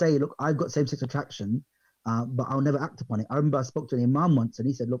say, look, I've got same-sex attraction, but I'll never act upon it. I remember I spoke to an imam once, and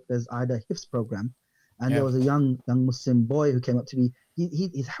he said, look, I had a HIFS program, and there Yeah. was a young Muslim boy who came up to me. He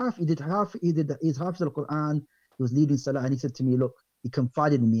did half the Quran. He was leading Salah, and he said to me, look, he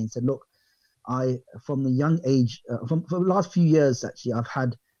confided in me and said, look, from the young age, for the last few years, actually, I've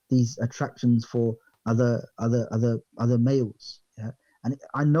had these attractions for other males. Yeah, and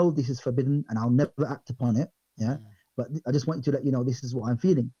I know this is forbidden, and I'll never act upon it. Yeah, Mm. but I just want to let you know this is what I'm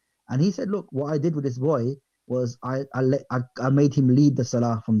feeling. And he said, look, what I did with this boy was I made him lead the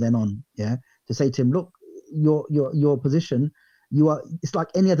salah from then on. Yeah, to say to him, look, your position, it's like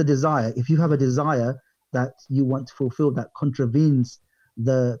any other desire. If you have a desire that you want to fulfill that contravenes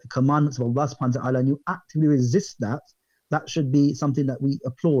the commandments of Allah subhanahu wa ta'ala, and you actively resist that, that should be something that we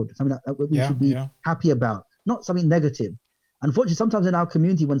applaud, something that we Yeah. should be Yeah. happy about, not something negative. Unfortunately, sometimes in our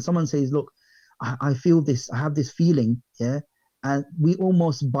community, when someone says, look, I feel this, I have this feeling, yeah, and we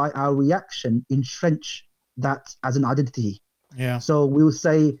almost by our reaction entrench that as an identity. Yeah. So we will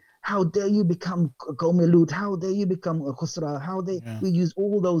say, how dare you become Gomelut? How dare you become a Khusra? Yeah. We use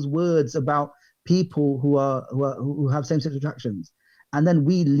all those words about people who have same-sex attractions, and then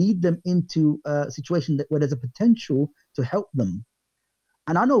we lead them into a situation where there's a potential to help them.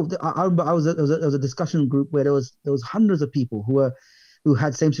 And I know that I remember there was a discussion group where there was hundreds of people who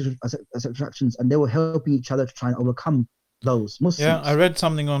had same-sex attractions, and they were helping each other to try and overcome those Yeah, I Muslims. read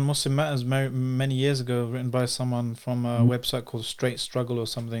something on Muslim Matters many years ago, written by someone from a Mhm. website called Straight Struggle or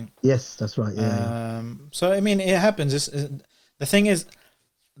something. Yes, that's right. Yeah, So I mean, it happens. The thing is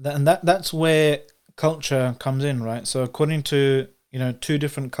that, and that's where culture comes in, right? So according to two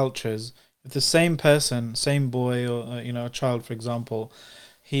different cultures, if the same person, same boy or a child, for example,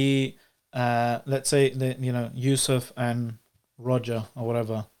 he let's say that Yusuf and Roger or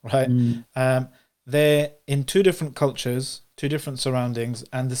whatever, right? Mm, They're in two different cultures, two different surroundings,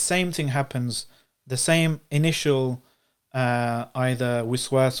 and the same thing happens. The same initial either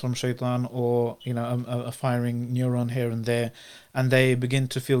wiswas from shaitan or a firing neuron here and there, and they begin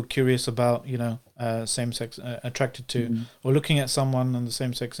to feel curious about same sex, attracted to, mm, or looking at someone on the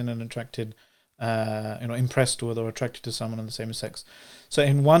same sex and then attracted, impressed with or attracted to someone on the same sex. So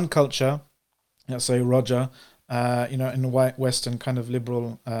in one culture, let's say Roger, in the white Western kind of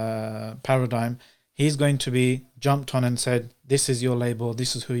liberal paradigm, he's going to be jumped on and said, "This is your label.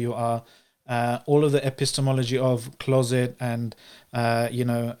 This is who you are." All of the epistemology of closet and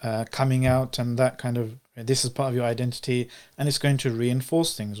coming out and that kind of, this is part of your identity, and it's going to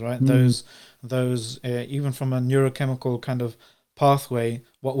reinforce things, right? mm, Those even from a neurochemical kind of pathway,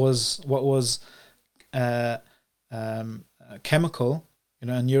 what was uh, chemical, a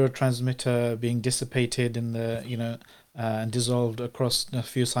neurotransmitter being dissipated in the and dissolved across a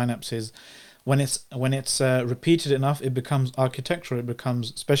few synapses. When it's repeated enough, it becomes architectural. It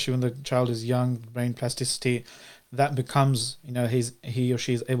becomes, especially when the child is young, brain plasticity, that becomes he or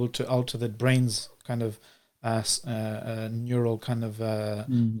she is able to alter the brain's kind of neural kind of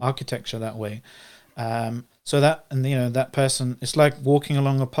mm, architecture that way. So that, and that person, it's like walking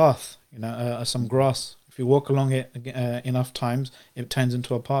along a path, some grass. If you walk along it enough times, it turns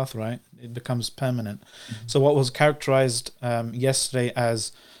into a path, right? It becomes permanent. So what was characterized yesterday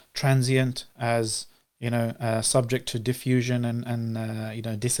as transient, as subject to diffusion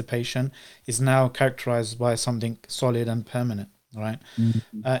and dissipation, is now characterized by something solid and permanent, right? mm,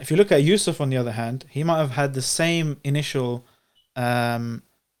 If you look at Yusuf, on the other hand, he might have had the same initial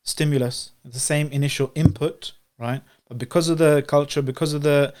stimulus, the same initial input, right? But because of the culture, because of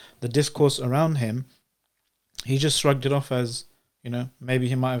the discourse around him, he just shrugged it off as, maybe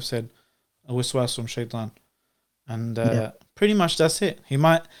he might have said a waswas from shaitan. And pretty much that's it. He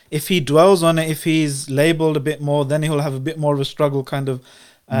might, if he dwells on it, if he's labeled a bit more, then he'll have a bit more of a struggle kind of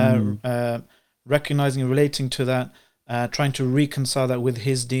recognizing and relating to that, trying to reconcile that with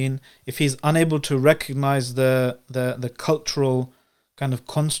his deen. If he's unable to recognize the cultural kind of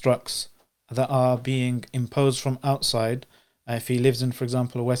constructs that are being imposed from outside, if he lives in, for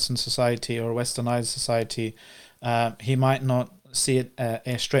example, a Western society or a westernized society, he might not see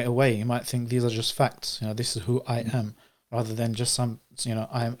it straight away. He might think these are just facts. This is who I am, rather than just some.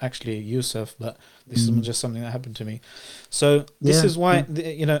 I am actually Yusuf, but this is just something that happened to me. So this is why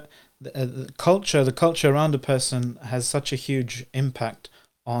the culture around a person has such a huge impact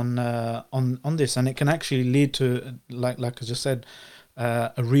on this, and it can actually lead to, like I just said,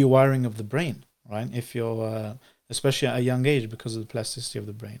 a rewiring of the brain, right? If you're especially at a young age, because of the plasticity of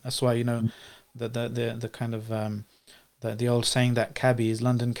the brain. That's why the kind of the old saying that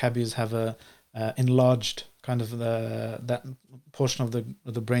London cabbies have a enlarged kind of that portion of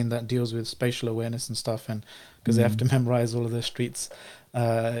the brain that deals with spatial awareness and stuff, and because they have to memorize all of the streets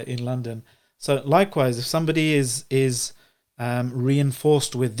in London. So likewise, if somebody is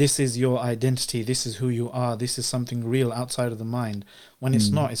reinforced with, this is your identity, this is who you are, this is something real outside of the mind, when it's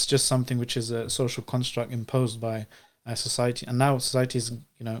not, it's just something which is a social construct imposed by society. And now society is,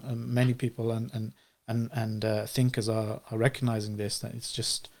 many people and thinkers are recognizing this, that it's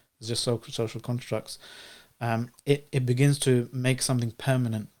just social constructs. It begins to make something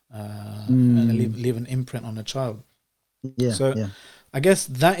permanent and leave an imprint on a child. I guess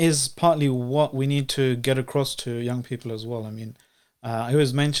that is partly what we need to get across to young people as well. I mean, I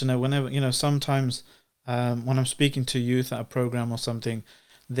always mention that whenever, sometimes when I'm speaking to youth at a program or something,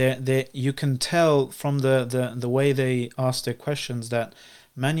 you can tell from the way they ask their questions that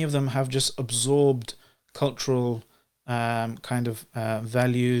many of them have just absorbed cultural kind of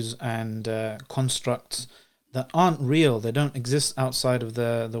values and constructs that aren't real. They don't exist outside of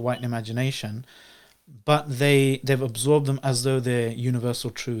the white imagination, but they've absorbed them as though they're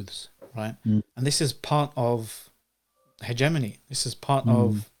universal truths, right? And this is part of hegemony. This is part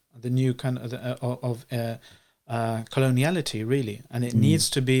of the new kind of coloniality, really. And it needs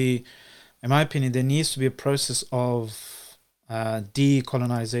to be, in my opinion, there needs to be a process of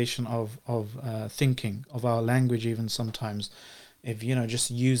decolonization of thinking, of our language, even sometimes. If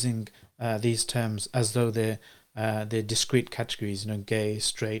just using these terms as though they're discrete categories, gay,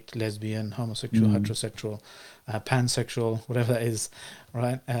 straight, lesbian, homosexual, heterosexual, pansexual, whatever that is,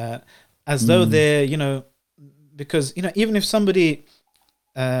 right? As though they're, because, even if somebody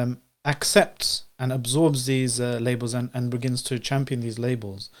accepts and absorbs these labels and begins to champion these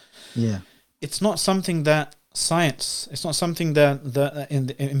labels, it's not something that science, it's not something that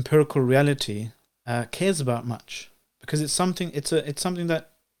in empirical reality cares about much, because it's something that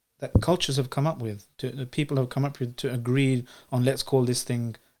cultures have come up with, people have come up with, to agree on, let's call this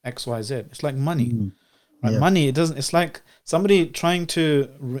thing XYZ. It's like money, right? Money, it's like somebody trying to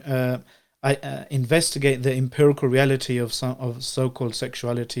investigate the empirical reality of so-called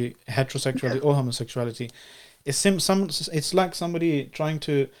sexuality, heterosexuality or homosexuality. It's like somebody trying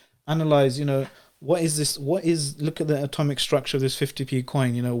to analyze, what is this? Look at the atomic structure of this 50p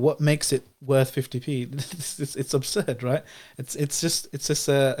coin. What makes it worth 50p? It's absurd, right? It's just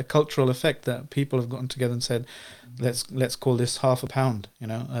a cultural effect that people have gotten together and said, let's call this half a pound.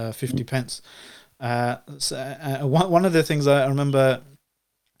 50 pence. One of the things I remember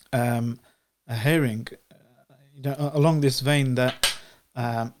hearing, along this vein, that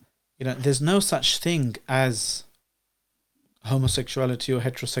there's no such thing as homosexuality or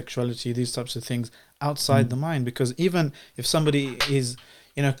heterosexuality, these types of things, outside the mind. Because even if somebody is,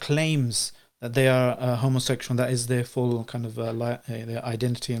 claims that they are homosexual, that is their full kind of their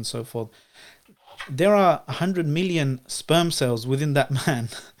identity and so forth, there are 100 million sperm cells within that man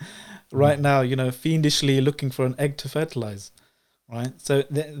right now, fiendishly looking for an egg to fertilize, right? So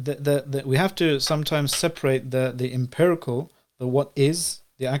we have to sometimes separate the empirical, what is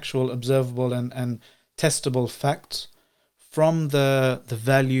the actual observable and testable facts, from the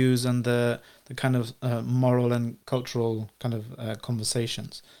values and the kind of moral and cultural kind of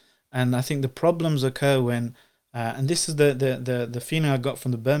conversations. And I think the problems occur when, and this is the feeling I got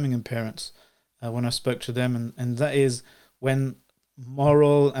from the Birmingham parents when I spoke to them, and that is when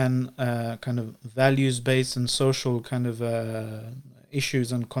moral and kind of values-based and social kind of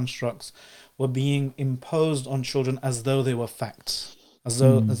issues and constructs were being imposed on children as though they were facts, as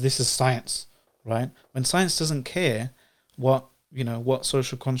though as this is science, right? When science doesn't care what what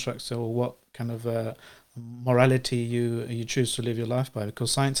social constructs or what kind of morality you choose to live your life by,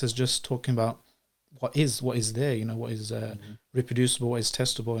 because science is just talking about what is there, what is reproducible, what is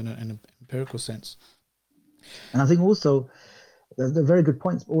testable in an empirical sense. And I think also the very good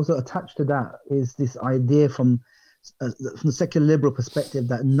points. Also attached to that is this idea from the secular liberal perspective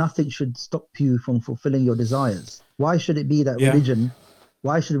that nothing should stop you from fulfilling your desires. Why should it be that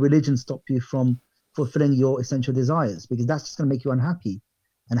why should religion stop you from fulfilling your essential desires? Because that's just going to make you unhappy,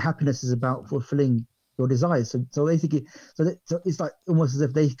 and happiness is about fulfilling your desires. So basically, so it's like almost as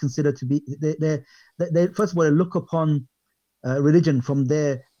if they consider to be they first of all, they look upon religion from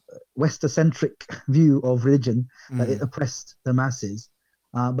their Westocentric view of religion, that it oppressed the masses.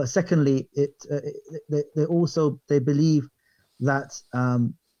 But secondly, they believe that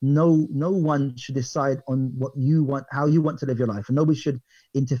no one should decide on what you want, how you want to live your life, and nobody should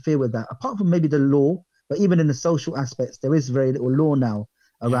interfere with that. Apart from maybe the law, but even in the social aspects, there is very little law now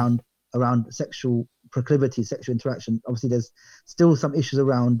around sexual proclivity, sexual interaction. Obviously, there's still some issues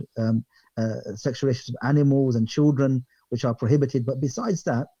around sexual relationships with animals and children, which are prohibited. But besides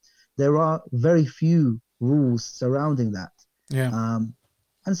that, there are very few rules surrounding that.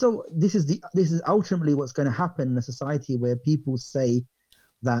 And so this is ultimately what's going to happen in a society where people say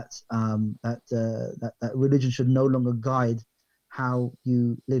that that religion should no longer guide how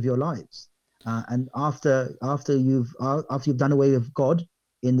you live your lives. And after you've done away with God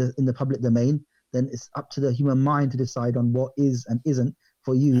in the public domain, then it's up to the human mind to decide on what is and isn't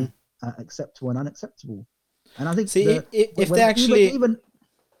for you acceptable and unacceptable. And I think if they actually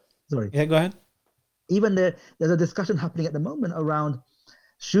sorry, go ahead. Even there's a discussion happening at the moment around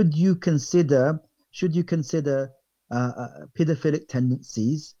should you consider pedophilic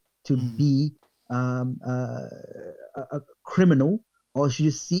tendencies to be a criminal, or should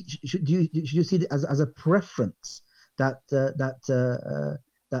you see it as a preference that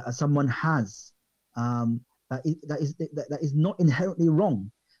someone has that is not inherently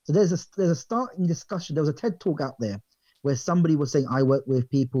wrong. So there's a starting discussion. There was a TED talk out there where somebody was saying, I work with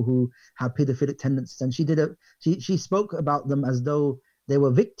people who have pedophilic tendencies, and she spoke about them as though they were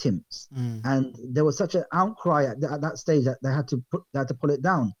victims, and there was such an outcry at that stage that they had to pull it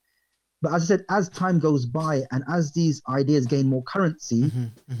down. But as I said, as time goes by and as these ideas gain more currency,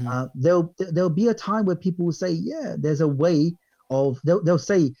 there'll be a time where people will say, yeah, there's a way of they'll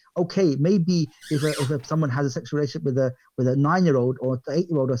say, okay, maybe if someone has a sexual relationship with a 9-year-old or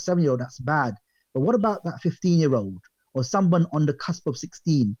 8-year-old or 7-year-old, that's bad. But what about that 15-year-old or someone on the cusp of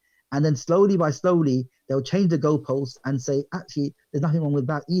 16? And then slowly by slowly, they'll change the goalposts and say, actually, there's nothing wrong with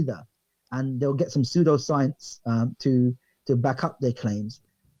that either. And they'll get some pseudoscience to back up their claims.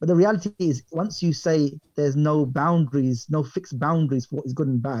 But the reality is, once you say there's no boundaries, no fixed boundaries for what is good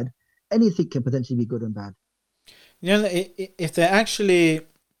and bad, anything can potentially be good and bad. If they actually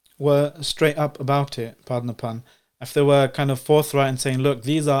were straight up about it, pardon the pun, if they were kind of forthright and saying, look,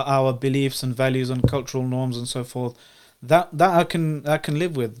 these are our beliefs and values and cultural norms and so forth, that I can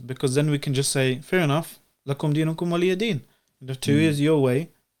live with, because then we can just say, fair enough, lakum dinukum waliya din. To you is your way,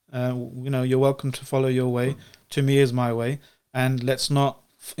 you're welcome to follow your way. To me is my way, and let's not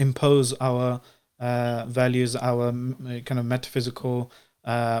impose our values, our kind of metaphysical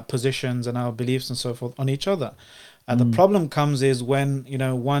positions and our beliefs and so forth on each other. And the problem comes is when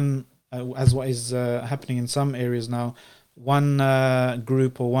one, as what is happening in some areas now, one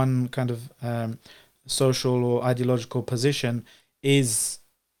group or one kind of social or ideological position is,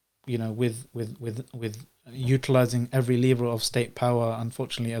 with utilizing every lever of state power,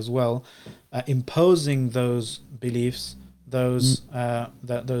 unfortunately as well, imposing those beliefs, those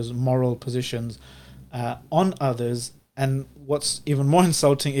moral positions on others. And what's even more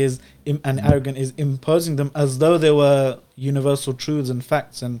insulting and arrogant is imposing them as though they were universal truths and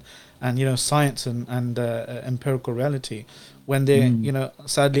facts and science and empirical reality, when they're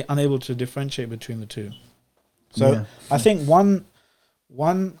sadly unable to differentiate between the two. So I think one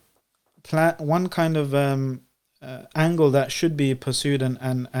kind of angle that should be pursued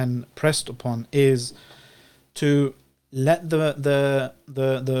and pressed upon is to let the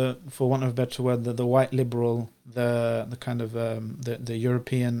for want of a better word, the white liberal, the kind of the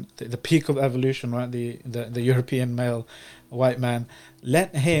European, the peak of evolution, right? The European male, white man,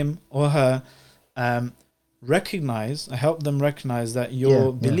 let him or her help them recognize that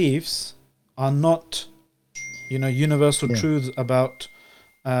your beliefs are not, universal truths about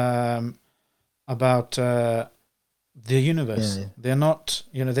the universe. They're not,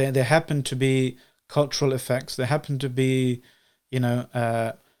 they happen to be cultural effects. They happen to be,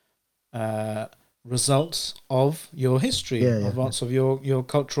 results of your history, Yeah, of yeah, lots of your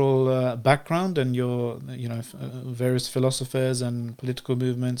cultural background and your various philosophers and political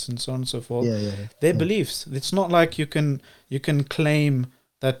movements and so on and so forth. yeah, yeah, yeah, Their yeah, beliefs. It's not like you can claim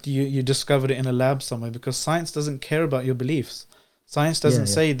that you discovered it in a lab somewhere, because science doesn't care about your beliefs. Science yeah, doesn't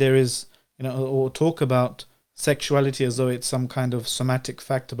say there is, or talk about sexuality as though it's some kind of somatic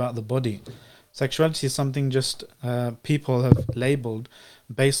fact about the body. Sexuality is something just people have labeled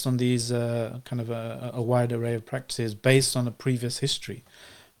based on these kind of a wide array of practices based on a previous history,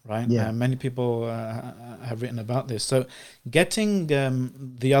 right? yeah, Many people have written about this. So getting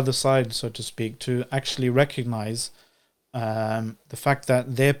the other side, so to speak, to actually recognize the fact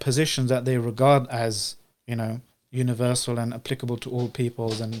that their positions that they regard as, universal and applicable to all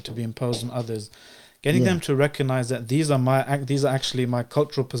peoples and to be imposed on others, getting yeah, them to recognize that these are actually my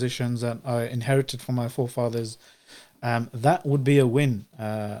cultural positions that I inherited from my forefathers. That would be a win,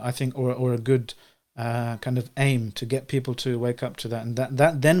 I think, or a good kind of aim to get people to wake up to that, and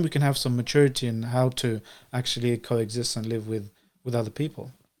that then we can have some maturity in how to actually coexist and live with other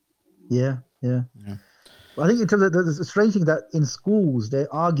people. yeah, yeah. Yeah. Well, I think in terms of there's a strange thing that in schools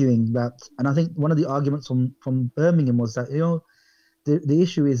they're arguing that, and I think one of the arguments from Birmingham was that the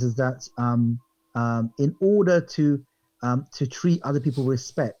issue is that in order to treat other people with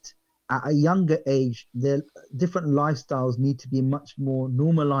respect at a younger age, their different lifestyles need to be much more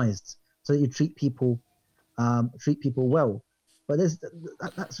normalized so that you treat people well. But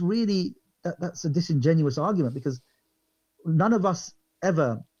that's really that's a disingenuous argument because none of us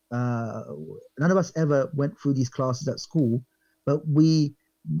ever uh, none of us ever went through these classes at school, but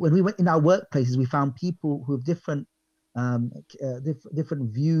when we went in our workplaces, we found people who have um,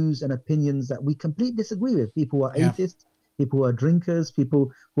 different views and opinions that we completely disagree with. People who are Yeah. atheists, people who are drinkers, people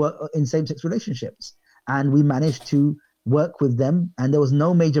who are in same-sex relationships, and we managed to work with them, and there was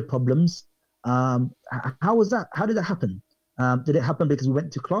no major problems. How was that? How did that happen? Did it happen because we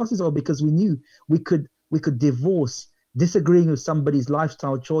went to classes, or because we knew we could divorce disagreeing with somebody's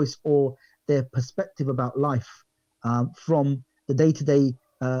lifestyle choice or their perspective about life from the day-to-day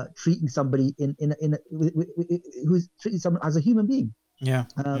treating somebody who's treating someone as a human being? Yeah.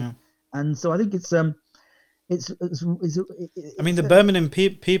 Um, Yeah. and so I think I mean, it's the Birmingham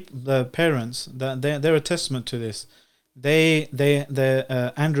people, the parents, that they're a testament to this. They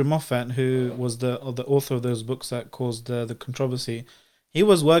Andrew Moffat, who was the author of those books that caused the controversy, he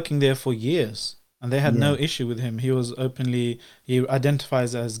was working there for years, and they had no yeah, issue with him. He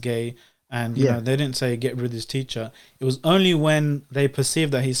identifies as gay, and yeah, they didn't say get rid of his teacher. It was only when they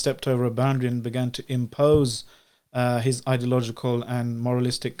perceived that he stepped over a boundary and began to impose his ideological and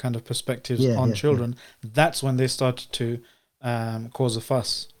moralistic kind of perspectives yeah, on yeah, yeah, children, that's when they started to cause a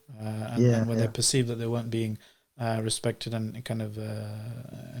fuss, and yeah, when they yeah, perceived that they weren't being respected and kind of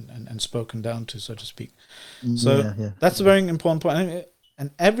and spoken down to, so to speak. So yeah, yeah, that's a very important point. And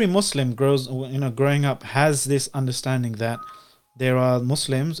every Muslim growing up has this understanding that there are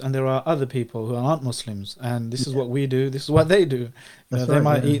Muslims and there are other people who aren't Muslims, and this is yeah. what we do. This is what they do. That's They right.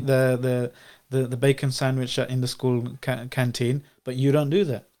 might Yeah, eat the bacon sandwich in the school canteen, but you don't do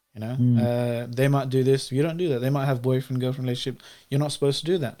that. mm, They might do this, you don't do that. They might have boyfriend girlfriend relationship. You're not supposed to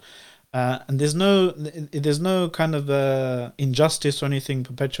do that. And there's no kind of injustice or anything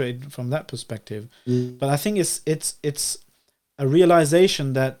perpetuated from that perspective. But I think it's a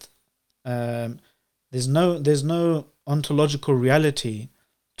realization that um, there's no ontological reality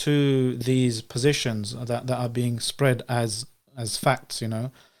to these positions that are being spread as facts. yeah,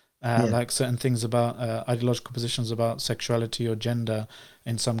 Like certain things about ideological positions about sexuality or gender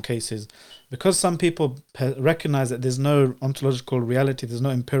in some cases, because some people recognize that there's no ontological reality, there's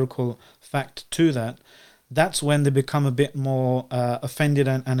no empirical fact to that. That's when they become a bit more offended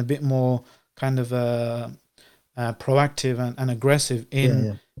and a bit more kind of proactive and aggressive yeah, in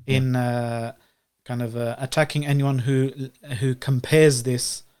yeah, yeah, in kind of attacking anyone who compares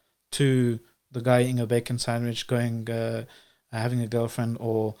this to the guy eating a bacon sandwich, going having a girlfriend,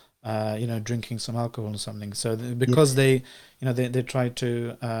 or drinking some alcohol or something. So yeah, because they try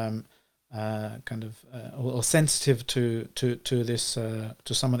to kind of or sensitive to this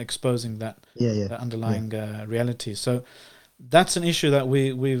to someone exposing that yeah, yeah, yeah, underlying reality. So that's an issue that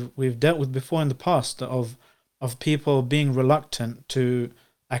we've dealt with before in the past, of people being reluctant to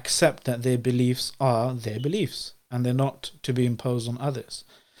accept that their beliefs are their beliefs and they're not to be imposed on others.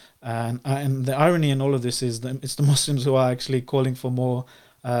 And the irony in all of this is that it's the Muslims who are actually calling for more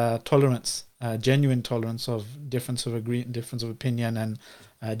tolerance, genuine tolerance of difference of opinion, and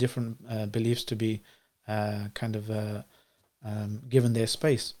different beliefs to be kind of given their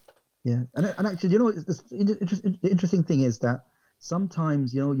space. yeah. And actually, the interesting thing is that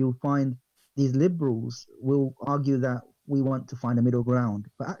sometimes you'll find these liberals will argue that we want to find a middle ground.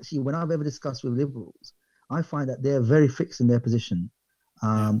 But actually, when I've ever discussed with liberals, I find that they're very fixed in their position.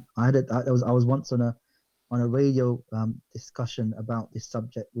 I was once on a radio discussion about this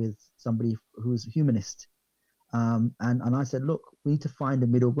subject with somebody who's a humanist, and I said, look, we need to find a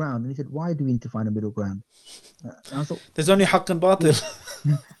middle ground. And he said, why do we need to find a middle ground? And I thought, there's only haqq and batil.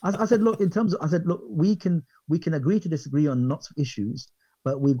 I said, look, we can agree to disagree on lots of issues,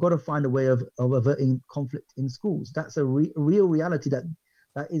 but we've got to find a way of averting conflict in schools. That's a real reality that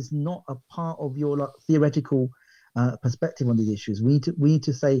is not a part of your theoretical perspective on these issues. We need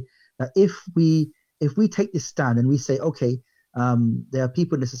to say that if we take this stand and we say, okay, there are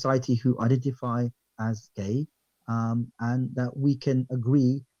people in the society who identify as gay, and that we can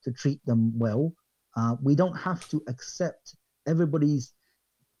agree to treat them well. We don't have to accept everybody's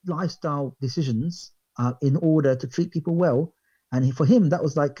lifestyle decisions in order to treat people well. And for him, that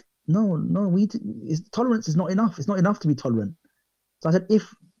was like, no, tolerance is not enough. It's not enough to be tolerant. So I said,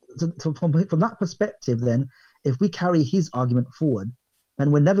 from that perspective, then, if we carry his argument forward,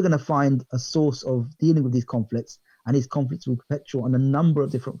 then we're never going to find a source of dealing with these conflicts, and these conflicts will perpetuate on a number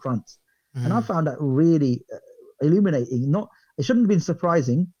of different fronts. And I found that really illuminating. It shouldn't have been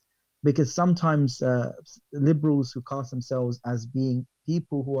surprising, because sometimes liberals who cast themselves as being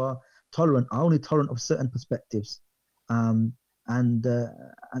people who are tolerant are only tolerant of certain perspectives. So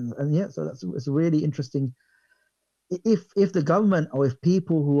it's really interesting. If the government or if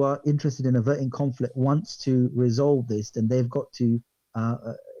people who are interested in averting conflict wants to resolve this, then they've got to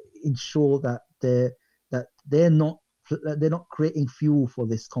ensure that they're not creating fuel for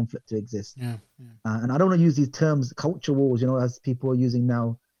this conflict to exist. And I don't want to use these terms, culture wars, as people are using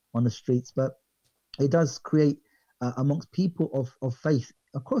now on the streets, but it does create amongst people of faith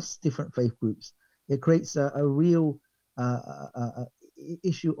across different faith groups. It creates a real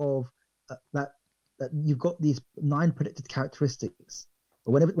issue of that you've got these 9 predicted characteristics.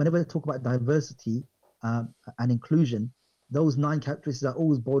 But whenever they talk about diversity and inclusion, those 9 characteristics are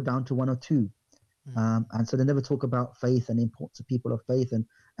always boiled down to 1 or 2. And so they never talk about faith and the importance of people of faith and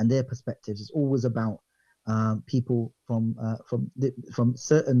their perspectives. It's always about people from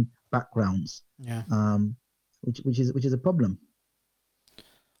certain backgrounds, which is a problem.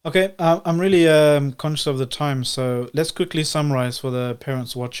 Okay, I'm really conscious of the time, so let's quickly summarize for the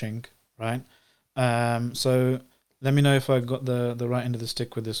parents watching, right? So let me know if I got the right end of the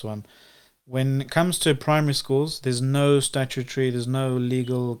stick with this one. When it comes to primary schools, there's no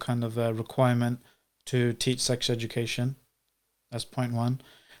legal kind of requirement to teach sex education. That's point 1.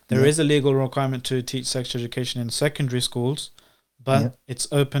 There is a legal requirement to teach sex education in secondary schools, but it's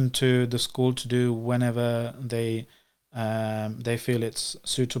open to the school to do whenever they feel it's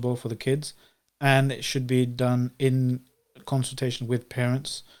suitable for the kids, and it should be done in consultation with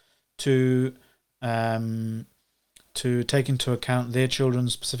parents to take into account their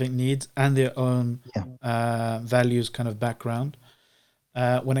children's specific needs and their own values kind of background.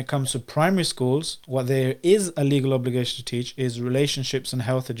 When it comes to primary schools, what there is a legal obligation to teach is relationships and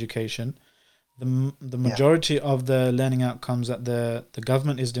health education. The majority of the learning outcomes that the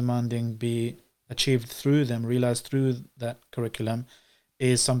government is demanding be achieved through them, realized through that curriculum,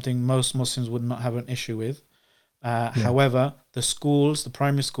 is something most Muslims would not have an issue with. However, the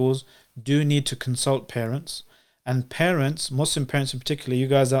primary schools do need to consult parents, and parents, Muslim parents in particular, you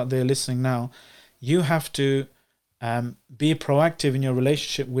guys out there listening now, you have to be proactive in your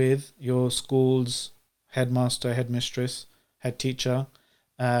relationship with your school's headmaster, headmistress, head teacher.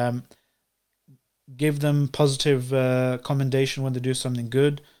 Give them positive commendation when they do something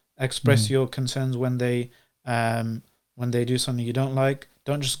good. Express your concerns when they do something you don't like.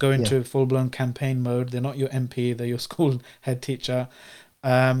 Don't just go into full-blown campaign mode. They're not your MP, they're your school head teacher.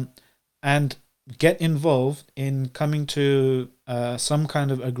 And get involved in coming to some kind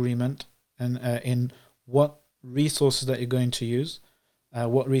of agreement and in what resources that you're going to use,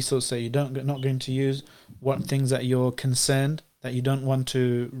 what resources that you're not going to use, what things that you're concerned that you don't want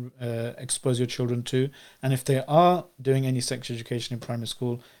to expose your children to. And if they are doing any sex education in primary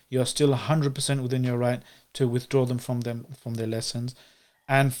school, you are still 100% within your right to withdraw them from their lessons.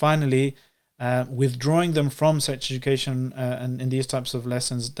 And finally, withdrawing them from sex education and in these types of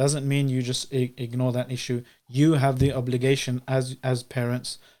lessons doesn't mean you just ignore that issue. You have the obligation as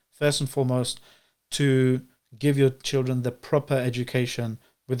parents, first and foremost, to give your children the proper education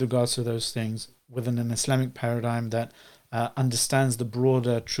with regards to those things within an Islamic paradigm that understands the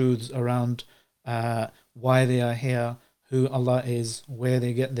broader truths around why they are here, who Allah is, where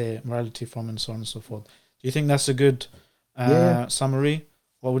they get their morality from, and so on and so forth. Do you think that's a good summary?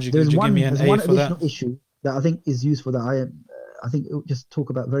 What would you give me an A for that? There's one additional issue that I think is useful that I think just talk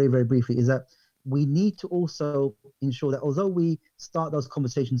about very, very briefly is that we need to also ensure that although we start those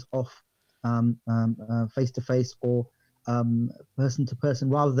conversations off face to face or person to person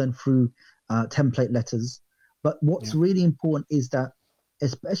rather than through template letters, but what's really important is that,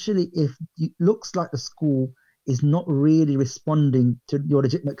 especially if it looks like the school is not really responding to your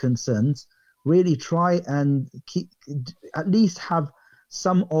legitimate concerns, really try and at least have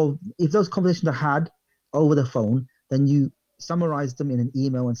some of, if those conversations are had over the phone, then you summarize them in an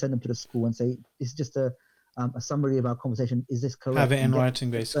email and send them to the school and say, it's just a summary of our conversation. Is this correct? Have it in writing,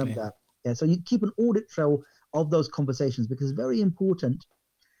 basically. Yeah, so you keep an audit trail of those conversations, because it's very important.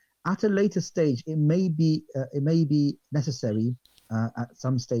 At a later stage, it may be necessary at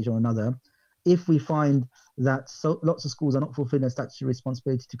some stage or another, if we find that lots of schools are not fulfilling their statutory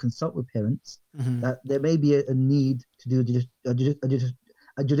responsibility to consult with parents, that there may be a need to do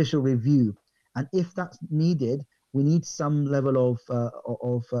a judicial review. And if that's needed, we need some level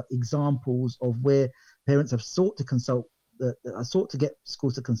of examples of where parents have sought to consult, sought to get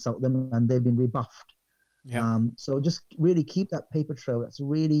schools to consult them, and they've been rebuffed. Yeah. So just really keep that paper trail. That's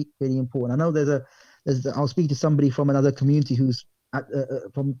really, really important. I know I'll speak to somebody from another community who's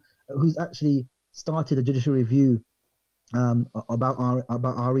actually started a judicial review about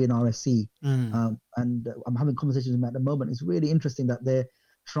RE and RSC, and I'm having conversations with them at the moment. It's really interesting that they're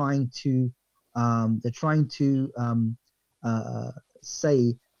trying to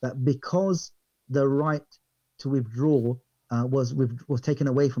say that because the right to withdraw was taken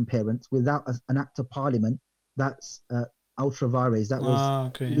away from parents without an act of parliament, that's ultra vires, that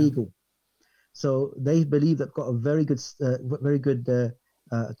was illegal. Yeah. So they believe they've got a very good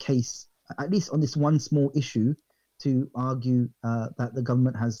case, at least on this one small issue, to argue that the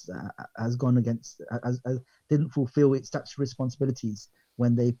government has gone against, didn't fulfil its statutory responsibilities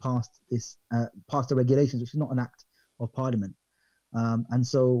when they passed the regulations, which is not an act of parliament. And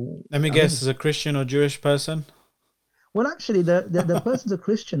so, let me guess, is a Christian or Jewish person? Well, actually, the person's a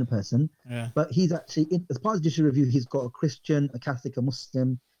Christian person, but he's actually, as part of the judicial review, he's got a Christian, a Catholic, a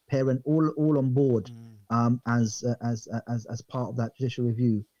Muslim parent, all on board, as part of that judicial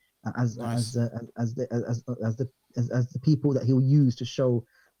review, as the people that he'll use to show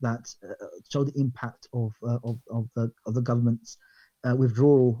the impact of the government's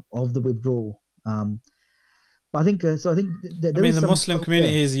withdrawal. But I think the Muslim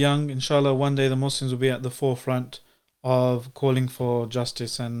community is young. Inshallah, one day the Muslims will be at the forefront of calling for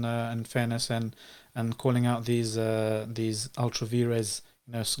justice and fairness and calling out these ultra vires,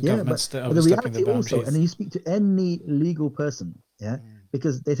 governments that are overstepping the boundaries. Also, and then you speak to any legal person,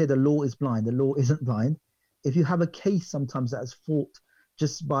 because they say the law is blind. The law isn't blind. If you have a case sometimes that is fought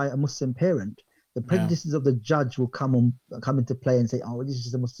just by a Muslim parent, the prejudices of the judge will come into play and say, oh, this is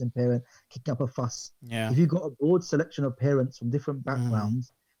just a Muslim parent kicking up a fuss. Yeah. If you've got a broad selection of parents from different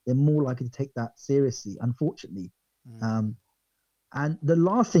backgrounds, they're more likely to take that seriously, unfortunately. And the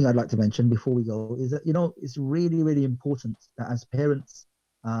last thing I'd like to mention before we go is that, it's really, really important that as parents,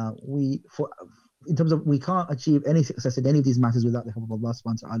 we can't achieve any success in any of these matters without the help of Allah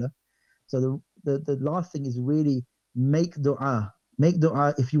subhanahu wa ta'ala. So the last thing is really make dua. Make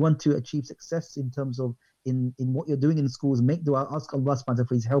dua if you want to achieve success in terms of in what you're doing in schools. Make dua, ask Allah subhanahu wa ta'ala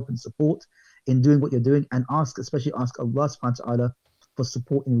for his help and support in doing what you're doing, and especially ask Allah subhanahu wa ta'ala for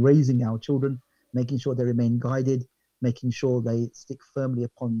support in raising our children, making sure they remain guided, making sure they stick firmly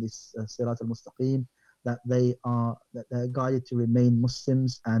upon this Sirat al-Mustaqim, that they're guided to remain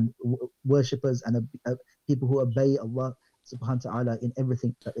Muslims and worshippers and people who obey Allah subhanahu wa ta'ala in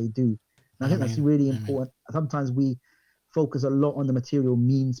everything that they do. And I think that's really important. Sometimes we focus a lot on the material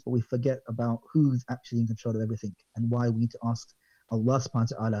means, but we forget about who's actually in control of everything and why we need to ask Allah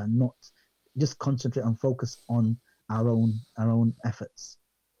subhanahu wa ta'ala and not just concentrate and focus on our own efforts.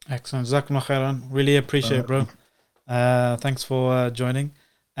 Excellent. Jazakumullah khairan. Really appreciate it, bro. Thanks for joining.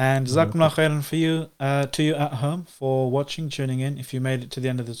 And Jazakumullah khairan to you at home for watching, tuning in. If you made it to the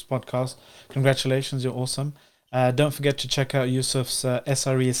end of this podcast, congratulations, you're awesome. Don't forget to check out Yusuf's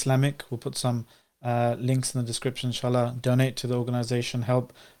SRE Islamic. We'll put some links in the description, inshallah. Donate to the organization,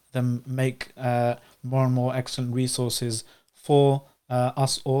 help them make more and more excellent resources for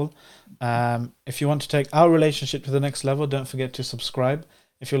us all. If you want to take our relationship to the next level, don't forget to subscribe.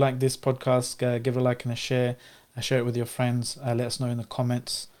 If you like this podcast, give it a like and a share. Share it with your friends. Let us know in the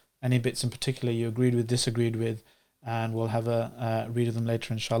comments any bits in particular you agreed with, disagreed with, and we'll have a read of them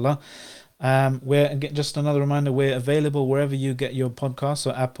later, inshallah. Just another reminder, we're available wherever you get your podcasts,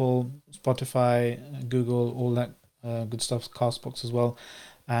 so Apple, Spotify, Google, all that good stuff, Castbox as well.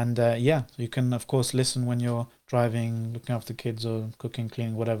 And you can of course listen when you're driving, looking after kids, or cooking,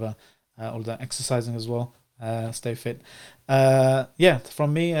 cleaning, whatever, all that, exercising as well. stay fit. Yeah,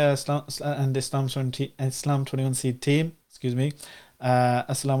 from me and the Islam 21 team, excuse me.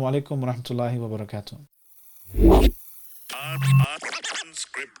 Assalamu alaikum wa rahmatullahi wa barakatuh.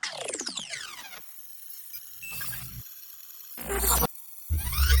 Unscripted.